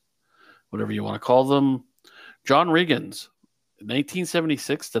 Redskins, whatever you want to call them. John Riggins,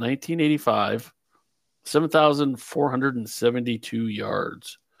 1976 to 1985, 7,472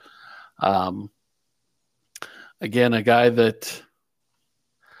 yards. Again, a guy that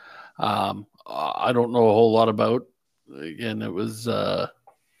I don't know a whole lot about. Again, it was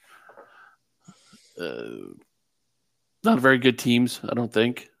not very good teams, I don't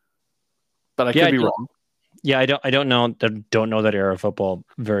think. But I could be wrong. Yeah, I don't know that era of football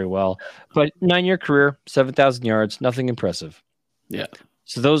very well. But 9-year career, 7,000 yards, nothing impressive. Yeah.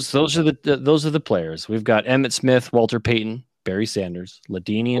 So those are the players. We've got Emmitt Smith, Walter Payton, Barry Sanders,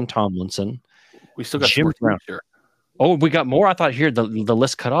 Ladinian Tomlinson. We still got Jim Brown. Here. Oh, we got more. I thought here the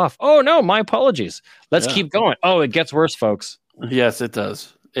list cut off. Oh no, my apologies. Let's keep going. Oh, it gets worse, folks. Yes, it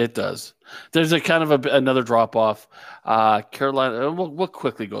does. It does. There's a kind of another drop off. Carolina. We'll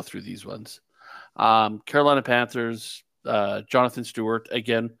quickly go through these ones. Carolina Panthers. Jonathan Stewart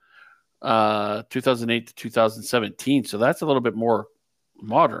again. 2008 to 2017. So that's a little bit more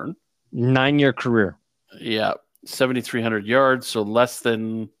modern. 9-year career. Yeah, 7,300 yards. So less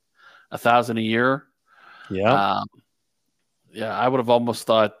than 1,000 a year. Yeah. I would have almost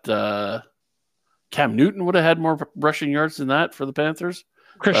thought Cam Newton would have had more rushing yards than that for the Panthers.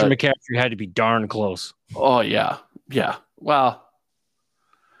 Christian McCaffrey had to be darn close. Oh, yeah. Yeah. Well,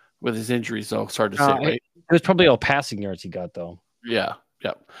 with his injuries, though, it's hard to say, right? It was probably all passing yards he got, though. Yeah.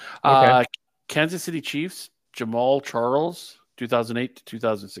 Yeah. Okay. Kansas City Chiefs, Jamal Charles, 2008 to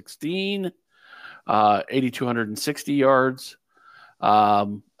 2016, 8,260 yards.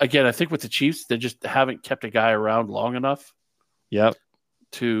 Again, I think with the Chiefs, they just haven't kept a guy around long enough. Yep.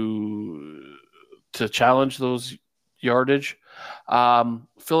 To challenge those yardage.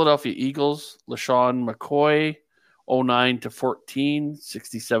 Philadelphia Eagles, LaShawn McCoy, 09 to 14,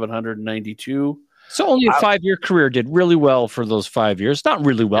 6,792. So only a 5-year career, did really well for those 5 years. Not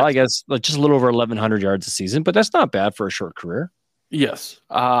really well, I guess, just a little over 1,100 yards a season, but that's not bad for a short career. Yes.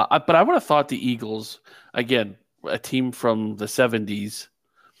 But I would have thought the Eagles, again, a team from the 70s,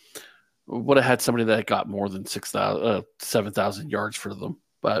 would have had somebody that got more than 7,000 yards for them,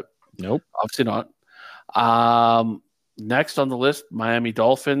 but nope, obviously not. Next on the list, Miami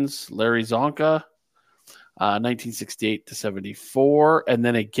Dolphins, Larry Zonka, 1968 to 74, and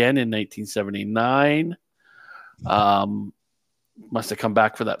then again in 1979. Must have come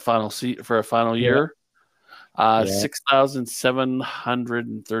back for that for a final year.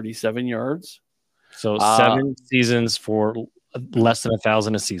 6,737 yards. So 7 seasons for less than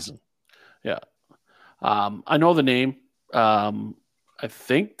 1,000 a season. Yeah. I know the name. I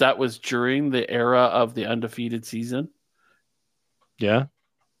think that was during the era of the undefeated season. Yeah.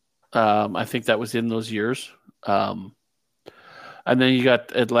 I think that was in those years. And then you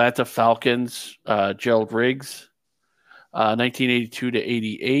got Atlanta Falcons, Gerald Riggs, 1982 to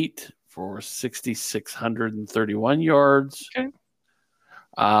 88 for 6,631 yards. Okay.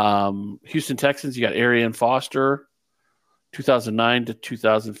 Houston Texans, you got Arian Foster, 2009 to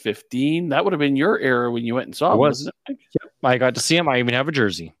 2015. That would have been your era when you went and saw him, wasn't it? Yep. I got to see him. I even have a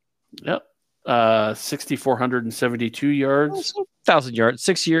jersey. Yep. 6,472 yards. 1,000 yards.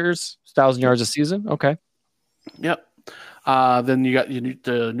 6 years, 1,000 yards a season. Okay. Yep. Then you got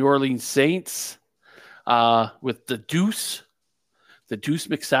the New Orleans Saints with the Deuce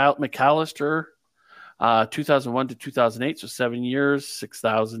McAllister, 2001 to 2008, so 7 years,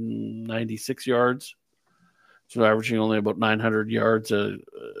 6,096 yards. So averaging only about 900 yards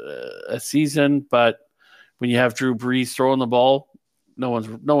a a season, but when you have Drew Brees throwing the ball, no one's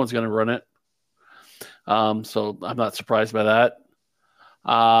going to run it. So I'm not surprised by that.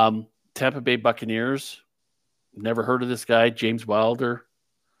 Tampa Bay Buccaneers, never heard of this guy, James Wilder.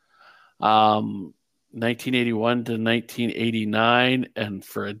 1981 to 1989, and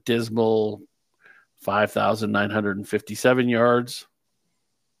for a dismal 5,957 yards.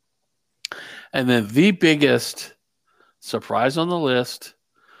 And then the biggest surprise on the list,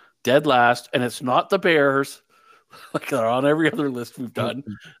 dead last, and it's not the Bears, like they're on every other list we've done.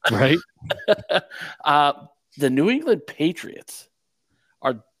 Right? The New England Patriots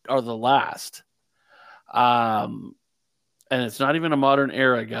are the last. And it's not even a modern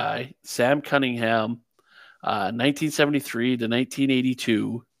era guy. Sam Cunningham, 1973 to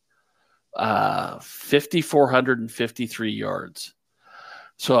 1982, 5,453 yards.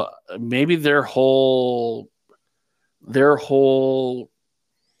 So maybe their whole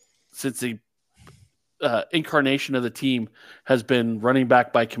since the incarnation of the team has been running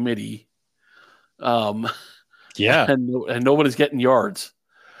back by committee. Yeah, and nobody's getting yards.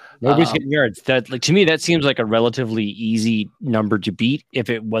 Nobody's getting yards. That, like, to me, that seems like a relatively easy number to beat if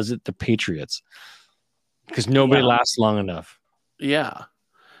it wasn't the Patriots, because nobody lasts long enough. Yeah,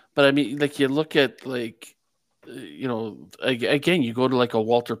 but I mean, like, you look at, like, you know, again, you go to like a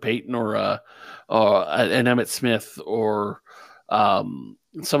Walter Payton or an Emmitt Smith or some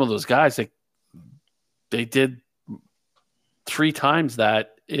of those guys. Like, they did 3 times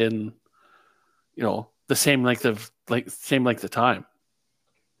that in, you know, the same length of time.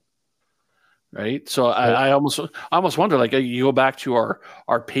 Right. So I almost wonder, like, you go back to our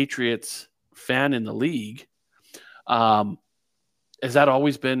Patriots fan in the league. Has that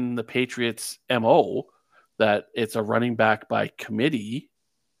always been the Patriots' MO, that it's a running back by committee,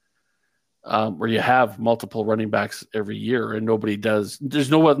 where you have multiple running backs every year and nobody gets,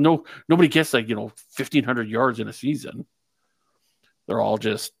 like, you know, 1,500 yards in a season. They're all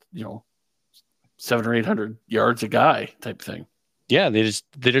just, you know, 700 or 800 yards a guy type thing. Yeah, they just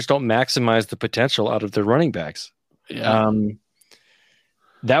don't maximize the potential out of their running backs. Yeah.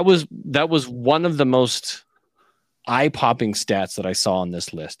 That was one of the most eye-popping stats that I saw on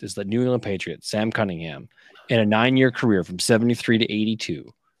this list, is that New England Patriots, Sam Cunningham, in a 9-year career from 73 to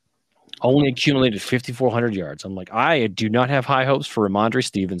 82, only accumulated 5,400 yards. I'm like, I do not have high hopes for Ramondre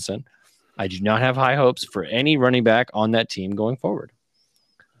Stevenson. I do not have high hopes for any running back on that team going forward.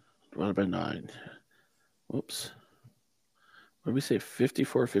 Divided by 9. Whoops. What did we say?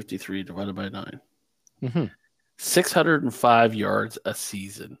 53 divided by 9. Mm-hmm. 605 yards a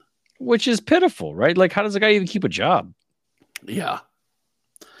season. Which is pitiful, right? Like, how does a guy even keep a job? Yeah.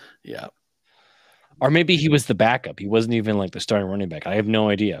 Yeah. Or maybe he was the backup. He wasn't even like the starting running back. I have no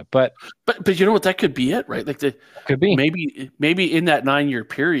idea. But you know what? That could be it, right? Like, could be. Maybe in that 9-year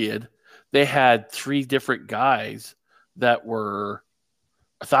period, they had 3 different guys that were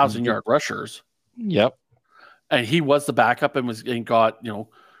 1,000-yard rushers. Yep. And he was the backup and got, you know,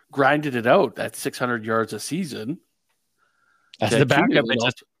 grinded it out at 600 yards a season. As the backup,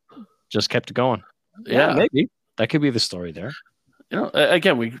 it just kept it going. Yeah, maybe that could be the story there. You know,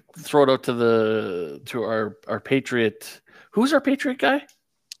 again, we throw it out to our Patriot. Who's our Patriot guy?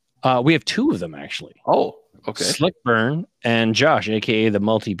 We have 2 of them, actually. Oh, okay. Slickburn and Josh, aka the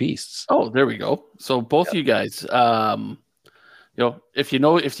Multi Beasts. Oh, there we go. So both of you guys, you know, if you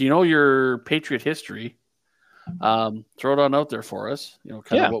know your Patriot history, throw it on out there for us. You know,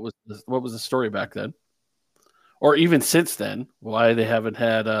 kind of what was the story back then, or even since then, why they haven't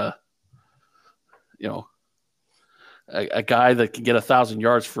had you know, a guy that can get 1,000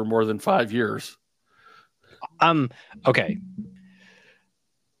 yards for more than 5 years. Okay.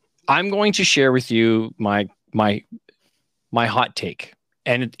 I'm going to share with you my hot take,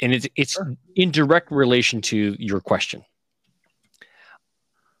 and it's in direct relation to your question.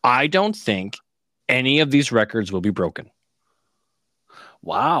 I don't think any of these records will be broken.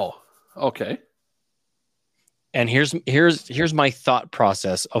 Wow. Okay. And here's my thought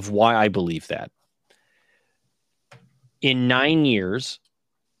process of why I believe that. In 9 years,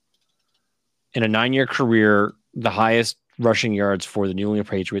 in a 9-year career, the highest rushing yards for the New England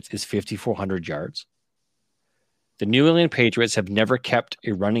Patriots is 5,400 yards. The New England Patriots have never kept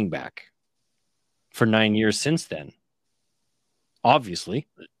a running back for 9 years since then. Obviously.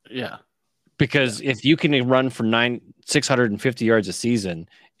 Yeah. Because if you can run for 650 yards a season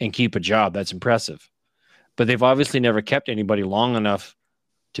and keep a job, that's impressive. But they've obviously never kept anybody long enough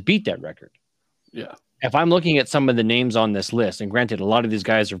to beat that record. Yeah. If I'm looking at some of the names on this list, and granted, a lot of these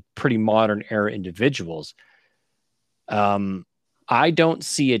guys are pretty modern era individuals, I don't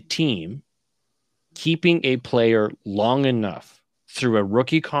see a team keeping a player long enough through a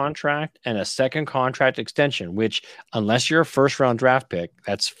rookie contract and a second contract extension, which, unless you're a first-round draft pick,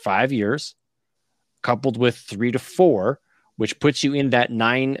 that's 5 years, coupled with 3 to 4, which puts you in that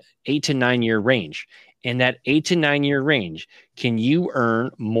 8 to 9 year range. In that 8 to 9 year range, can you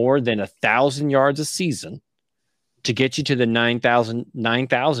earn more than 1,000 yards a season to get you to the 9,000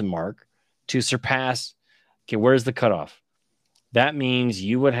 mark to surpass? Okay, where's the cutoff? That means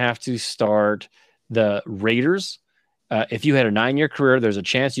you would have to start the Raiders. If you had a 9-year career, there's a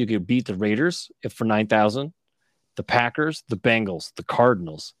chance you could beat the Raiders for 9,000, the Packers, the Bengals, the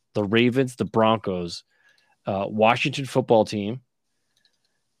Cardinals, the Ravens, the Broncos, Washington football team,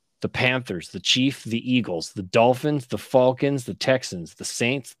 the Panthers, the Chiefs, the Eagles, the Dolphins, the Falcons, the Texans, the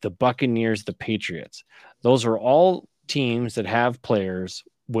Saints, the Buccaneers, the Patriots. Those are all teams that have players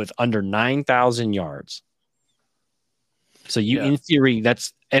with under 9,000 yards. So in theory,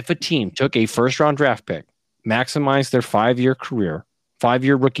 that's if a team took a first-round draft pick, maximized their 5-year career,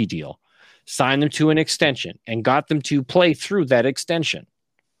 5-year rookie deal, signed them to an extension, and got them to play through that extension.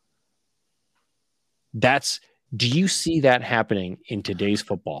 Do you see that happening in today's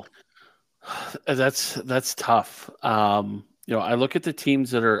football? That's tough. I look at the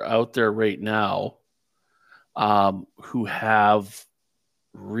teams that are out there right now, who have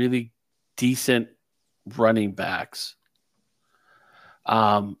really decent running backs.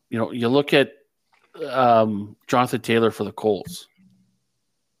 You look at Jonathan Taylor for the Colts.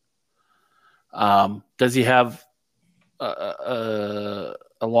 Does he have a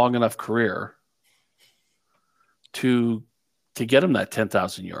long enough career to get him that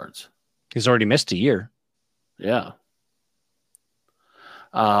 10,000 yards? He's already missed a year. Yeah.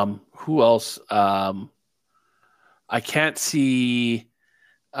 Who else? I can't see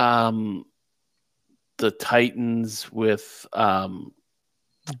the Titans with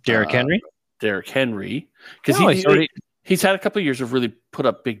Derrick Henry. Derrick Henry, because he's had a couple of years of really put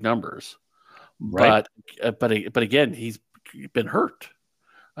up big numbers, right? But again, he's been hurt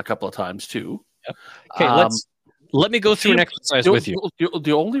a couple of times too. Yep. Okay, let me go through an exercise with you.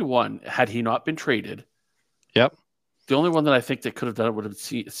 The only one, had he not been traded, yep, the only one that I think that could have done it would have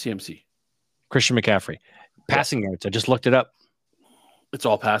been CMC, Christian McCaffrey. Passing yards, I just looked it up. It's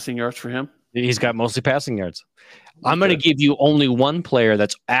all passing yards for him. He's got mostly passing yards. I'm going to give you only one player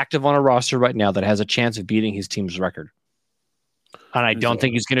that's active on a roster right now that has a chance of beating his team's record. And I don't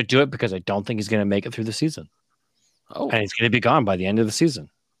think he's going to do it because I don't think he's going to make it through the season. Oh. And he's going to be gone by the end of the season.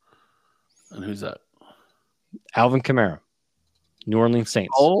 And who's that? Alvin Kamara, New Orleans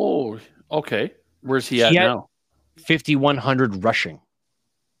Saints. Oh, okay. Where's he at now? 5,100 rushing.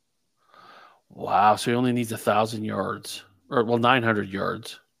 Wow. So he only needs 1,000 yards, or 900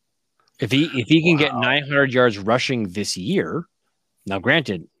 yards. If he can get 900 yards rushing this year, now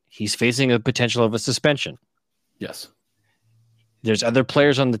granted, he's facing a potential of a suspension. Yes. There's other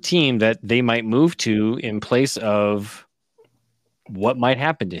players on the team that they might move to in place of what might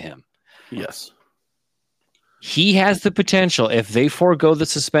happen to him. Yes. He has the potential, if they forego the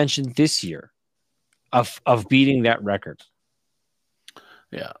suspension this year, of beating that record.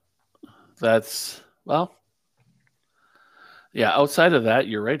 Yeah. Yeah, outside of that,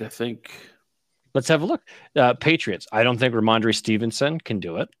 you're right, I think. Let's have a look. Patriots. I don't think Ramondre Stevenson can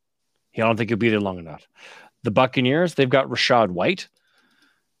do it. I don't think he'll be there long enough. The Buccaneers, they've got Rachaad White.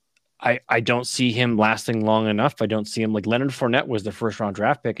 I don't see him lasting long enough. I don't see him, like Leonard Fournette was the first round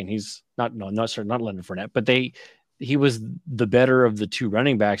draft pick, and he's not Leonard Fournette, but he was the better of the two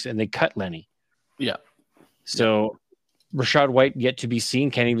running backs, and they cut Lenny. Yeah. So Rachaad White yet to be seen.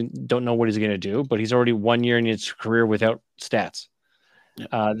 Don't know what he's going to do, but he's already 1 year in his career without stats.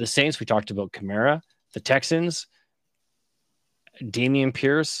 Yeah. The Saints, we talked about Kamara. The Texans, Dameon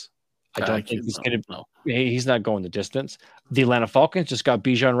Pierce. I don't think he's going to. No. He's not going the distance. The Atlanta Falcons just got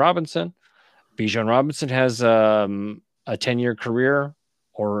Bijan Robinson. Bijan Robinson has a 10-year career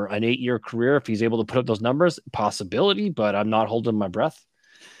or an 8-year career if he's able to put up those numbers. Possibility, but I'm not holding my breath.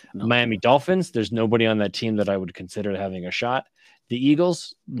 No. Miami Dolphins, there's nobody on that team that I would consider having a shot. The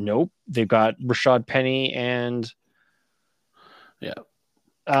Eagles, nope. They've got Rashad Penny and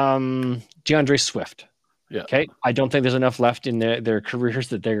DeAndre Swift. Yeah. Okay. I don't think there's enough left in their careers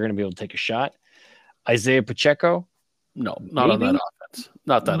that they're going to be able to take a shot. Isaiah Pacheco. No, not maybe? On that offense.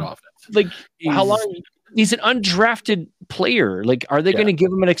 Not that offense. Like how long? He's an undrafted player. Like, are they going to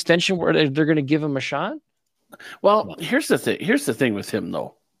give him an extension where they're going to give him a shot? Well, here's the thing. Here's the thing with him,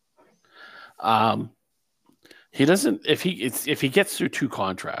 though. He doesn't. If he gets through 2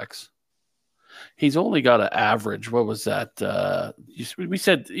 contracts, he's only got an average. What was that? We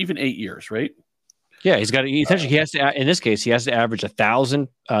said even 8 years, right? Yeah, he has to. In this case, he has to average 1,000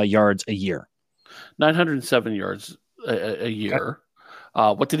 yards a year. 907 yards a year.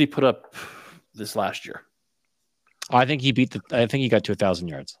 What did he put up this last year? I think he beat I think he got to 1,000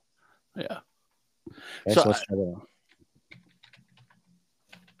 yards. Yeah. Okay, so let's try that.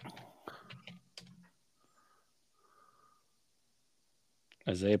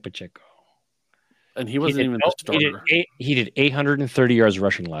 Isaiah Pacheco. And he wasn't even the starter. He did 830 yards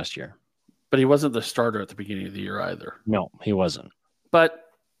rushing last year. But he wasn't the starter at the beginning of the year either. No, he wasn't. But,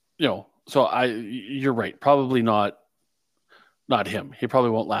 so you're right. Probably not him. He probably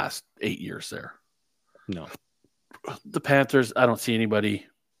won't last 8 years there. No. The Panthers, I don't see anybody.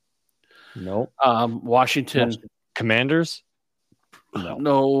 No. Washington. Commanders? No.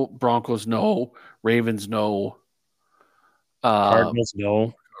 No. Broncos, no. Ravens, no. Cardinals,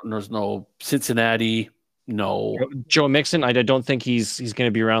 no. No. Cincinnati, no. Joe Mixon, I don't think he's going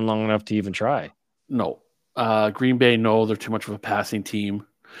to be around long enough to even try. No. Green Bay, no. They're too much of a passing team.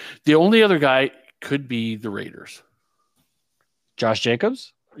 The only other guy could be the Raiders. Josh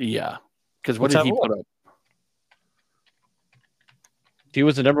Jacobs? Yeah. Because what did he put up? He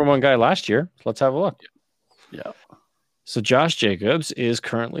was the number one guy last year. Let's have a look. Yeah. So Josh Jacobs is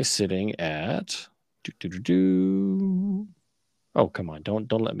currently sitting at... Oh, come on. Don't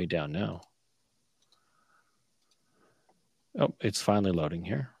let me down now. Oh, it's finally loading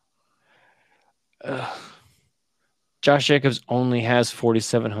here. Josh Jacobs only has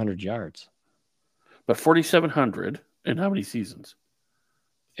 4,700 yards. But 4,700 in how many seasons?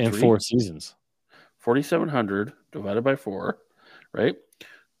 In 4 seasons. 4,700 divided by 4, right? Yeah,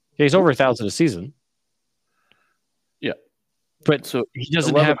 he's over 1,000 a season. Yeah. But so he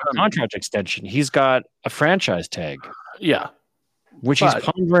doesn't have a contract extension. He's got a franchise tag. Yeah. Which he's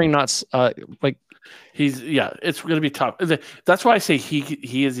pondering not it's going to be tough. That's why I say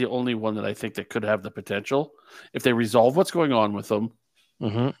he is the only one that I think that could have the potential if they resolve what's going on with him,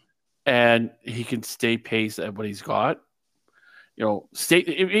 and he can stay pace at what he's got.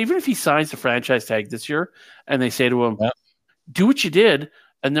 Even if he signs the franchise tag this year, and they say to him, "Do what you did,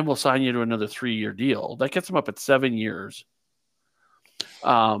 and then we'll sign you to another 3-year deal," that gets him up at 7 years.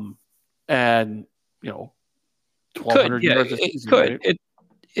 And 1,200 yards a season. Right?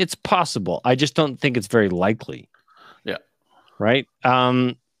 It's possible. I just don't think it's very likely. Yeah. Right.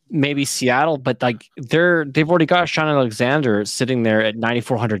 Maybe Seattle, but they've already got Sean Alexander sitting there at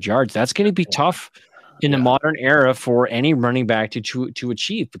 9,400 yards. That's going to be tough in the modern era for any running back to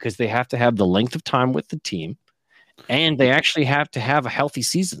achieve, because they have to have the length of time with the team, and they actually have to have healthy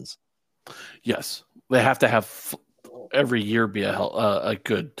seasons. Yes, they have to have every year be a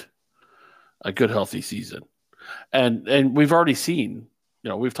good healthy season, and we've already seen.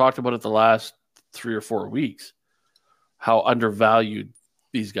 We've talked about it the last 3 or 4 weeks, how undervalued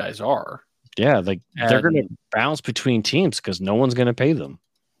these guys are. Yeah, they're going to bounce between teams because no one's going to pay them.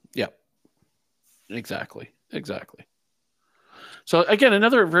 Yeah, exactly. So again,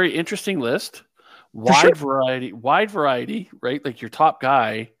 another very interesting list. Wide variety, right? Like your top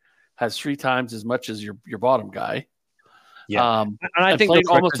guy has 3 times as much as your bottom guy. Yeah, and I think played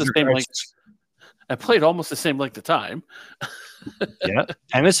almost the same length. I played almost the same length of time. Yeah,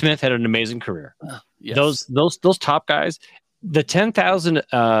 Emmitt Smith had an amazing career. Yes. Those top guys, the 10,000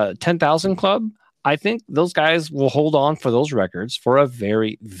 club. I think those guys will hold on for those records for a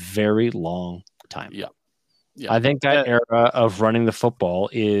very, very long time. Yeah. I think that era of running the football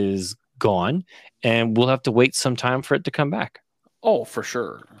is gone, and we'll have to wait some time for it to come back. Oh, for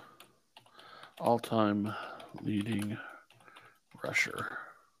sure. All-time leading rusher.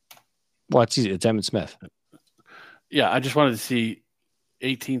 Well, it's easy. It's Emmitt Smith. Yeah, I just wanted to see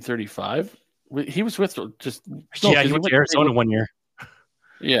 1835. He was with he went to Arizona 1 year.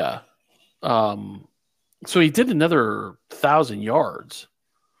 Yeah. So he did another 1,000 yards,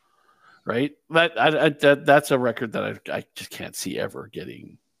 right? That's a record that I just can't see ever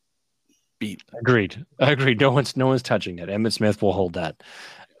getting beat. Agreed. No one's touching it. Emmitt Smith will hold that.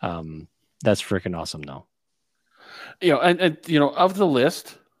 That's freaking awesome, though. And of the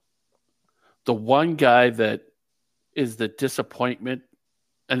list, the one guy that is the disappointment,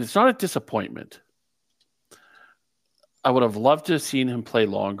 and it's not a disappointment. I would have loved to have seen him play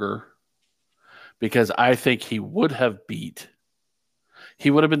longer, because I think he would have been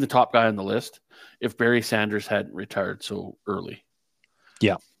the top guy on the list if Barry Sanders hadn't retired so early.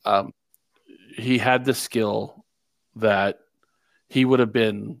 Yeah. He had the skill that he would have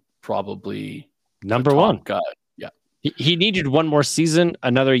been probably number one guy. Yeah. He needed one more season,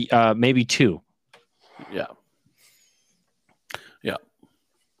 another, maybe 2. Yeah. Yeah.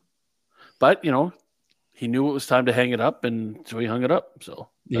 But, he knew it was time to hang it up, and so he hung it up. So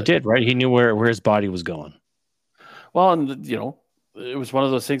he did, right? He knew where his body was going. Well, and it was one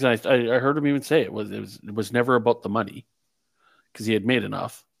of those things. I heard him even say it was never about the money because he had made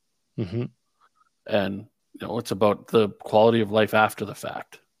enough, Mm-hmm. and it's about the quality of life after the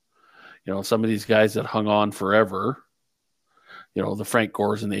fact. Some of these guys that hung on forever, the Frank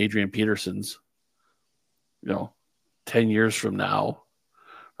Gores and the Adrian Petersons, 10 years from now,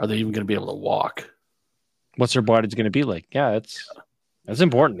 are they even going to be able to walk? What's their body's going to be like? Yeah, that's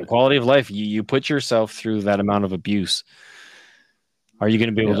important. The quality of life. You put yourself through that amount of abuse. Are you going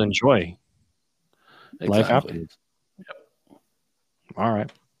to be able to enjoy life afterwards? Yep. All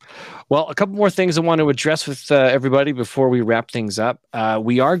right. Well, a couple more things I want to address with everybody before we wrap things up.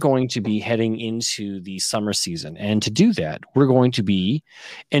 We are going to be heading into the summer season. And to do that, we're going to be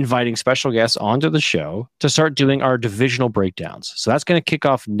inviting special guests onto the show to start doing our divisional breakdowns. So that's going to kick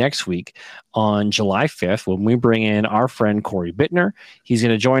off next week on July 5th when we bring in our friend Corey Bittner. He's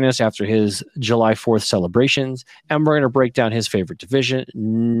going to join us after his July 4th celebrations, and we're going to break down his favorite division.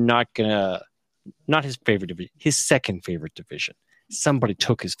 Not his favorite division, his second favorite division. Somebody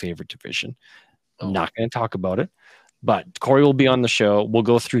took his favorite division. I'm not going to talk about it, but Corey will be on the show. We'll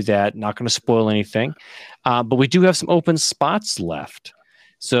go through that. Not going to spoil anything, but we do have some open spots left.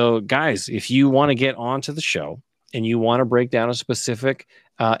 So, guys, if you want to get onto the show and you want to break down a specific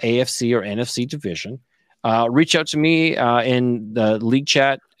AFC or NFC division, reach out to me in the league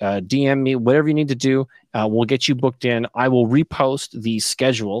chat, DM me, whatever you need to do. We'll get you booked in. I will repost the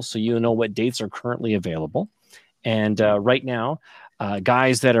schedule so you know what dates are currently available. And right now,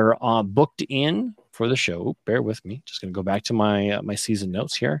 guys that are booked in for the show, bear with me. Just going to go back to my season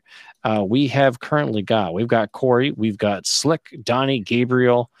notes here. We've got Corey, we've got Slick, Donnie,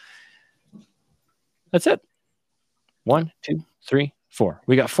 Gabriel. That's it. 1, 2, 3, 4.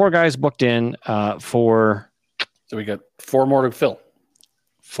 We got 4 guys booked in for. So we got 4 more to fill.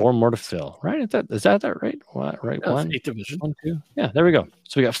 4 more to fill, right? Is that right? Right. Yeah, 1, 8 division. 1, 2. Yeah, there we go.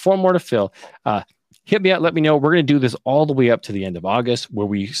 So we got 4 more to fill. Hit me out. Let me know. We're going to do this all the way up to the end of August, where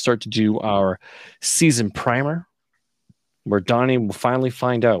we start to do our season primer, where Donnie will finally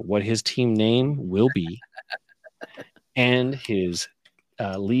find out what his team name will be and his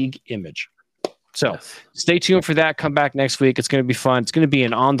league image. So stay tuned for that. Come back next week. It's going to be fun. It's going to be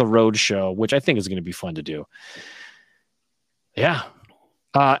an on-the-road show, which I think is going to be fun to do. Yeah.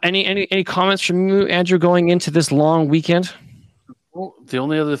 Any comments from you, Andrew, going into this long weekend? Well, the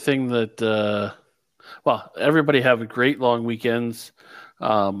only other thing that everybody have great long weekends.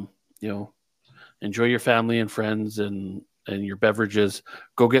 Enjoy your family and friends and your beverages.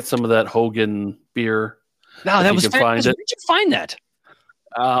 Go get some of that Hogan beer. No, that was fantastic. Where did you find that?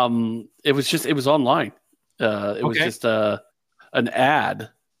 It was online. It was just an ad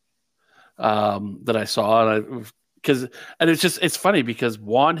that I saw, and it's funny because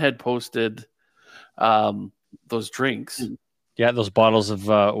Juan had posted those drinks. Yeah, those bottles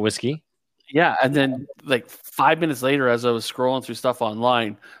of whiskey. Yeah, and then like 5 minutes later, as I was scrolling through stuff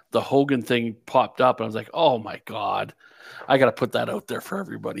online, the Hogan thing popped up, and I was like, "Oh my god, I got to put that out there for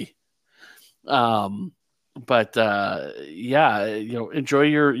everybody." Enjoy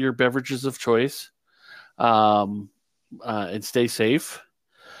your beverages of choice, and stay safe.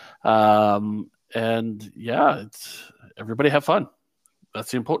 Everybody have fun.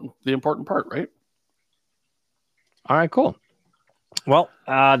 That's the important part, right? All right, cool. Well,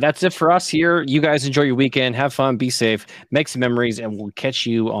 that's it for us here. You guys enjoy your weekend. Have fun. Be safe. Make some memories, and we'll catch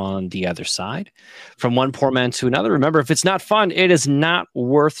you on the other side. From one poor man to another. Remember, if it's not fun, it is not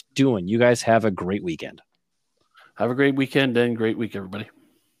worth doing. You guys have a great weekend. Have a great weekend and great week, everybody.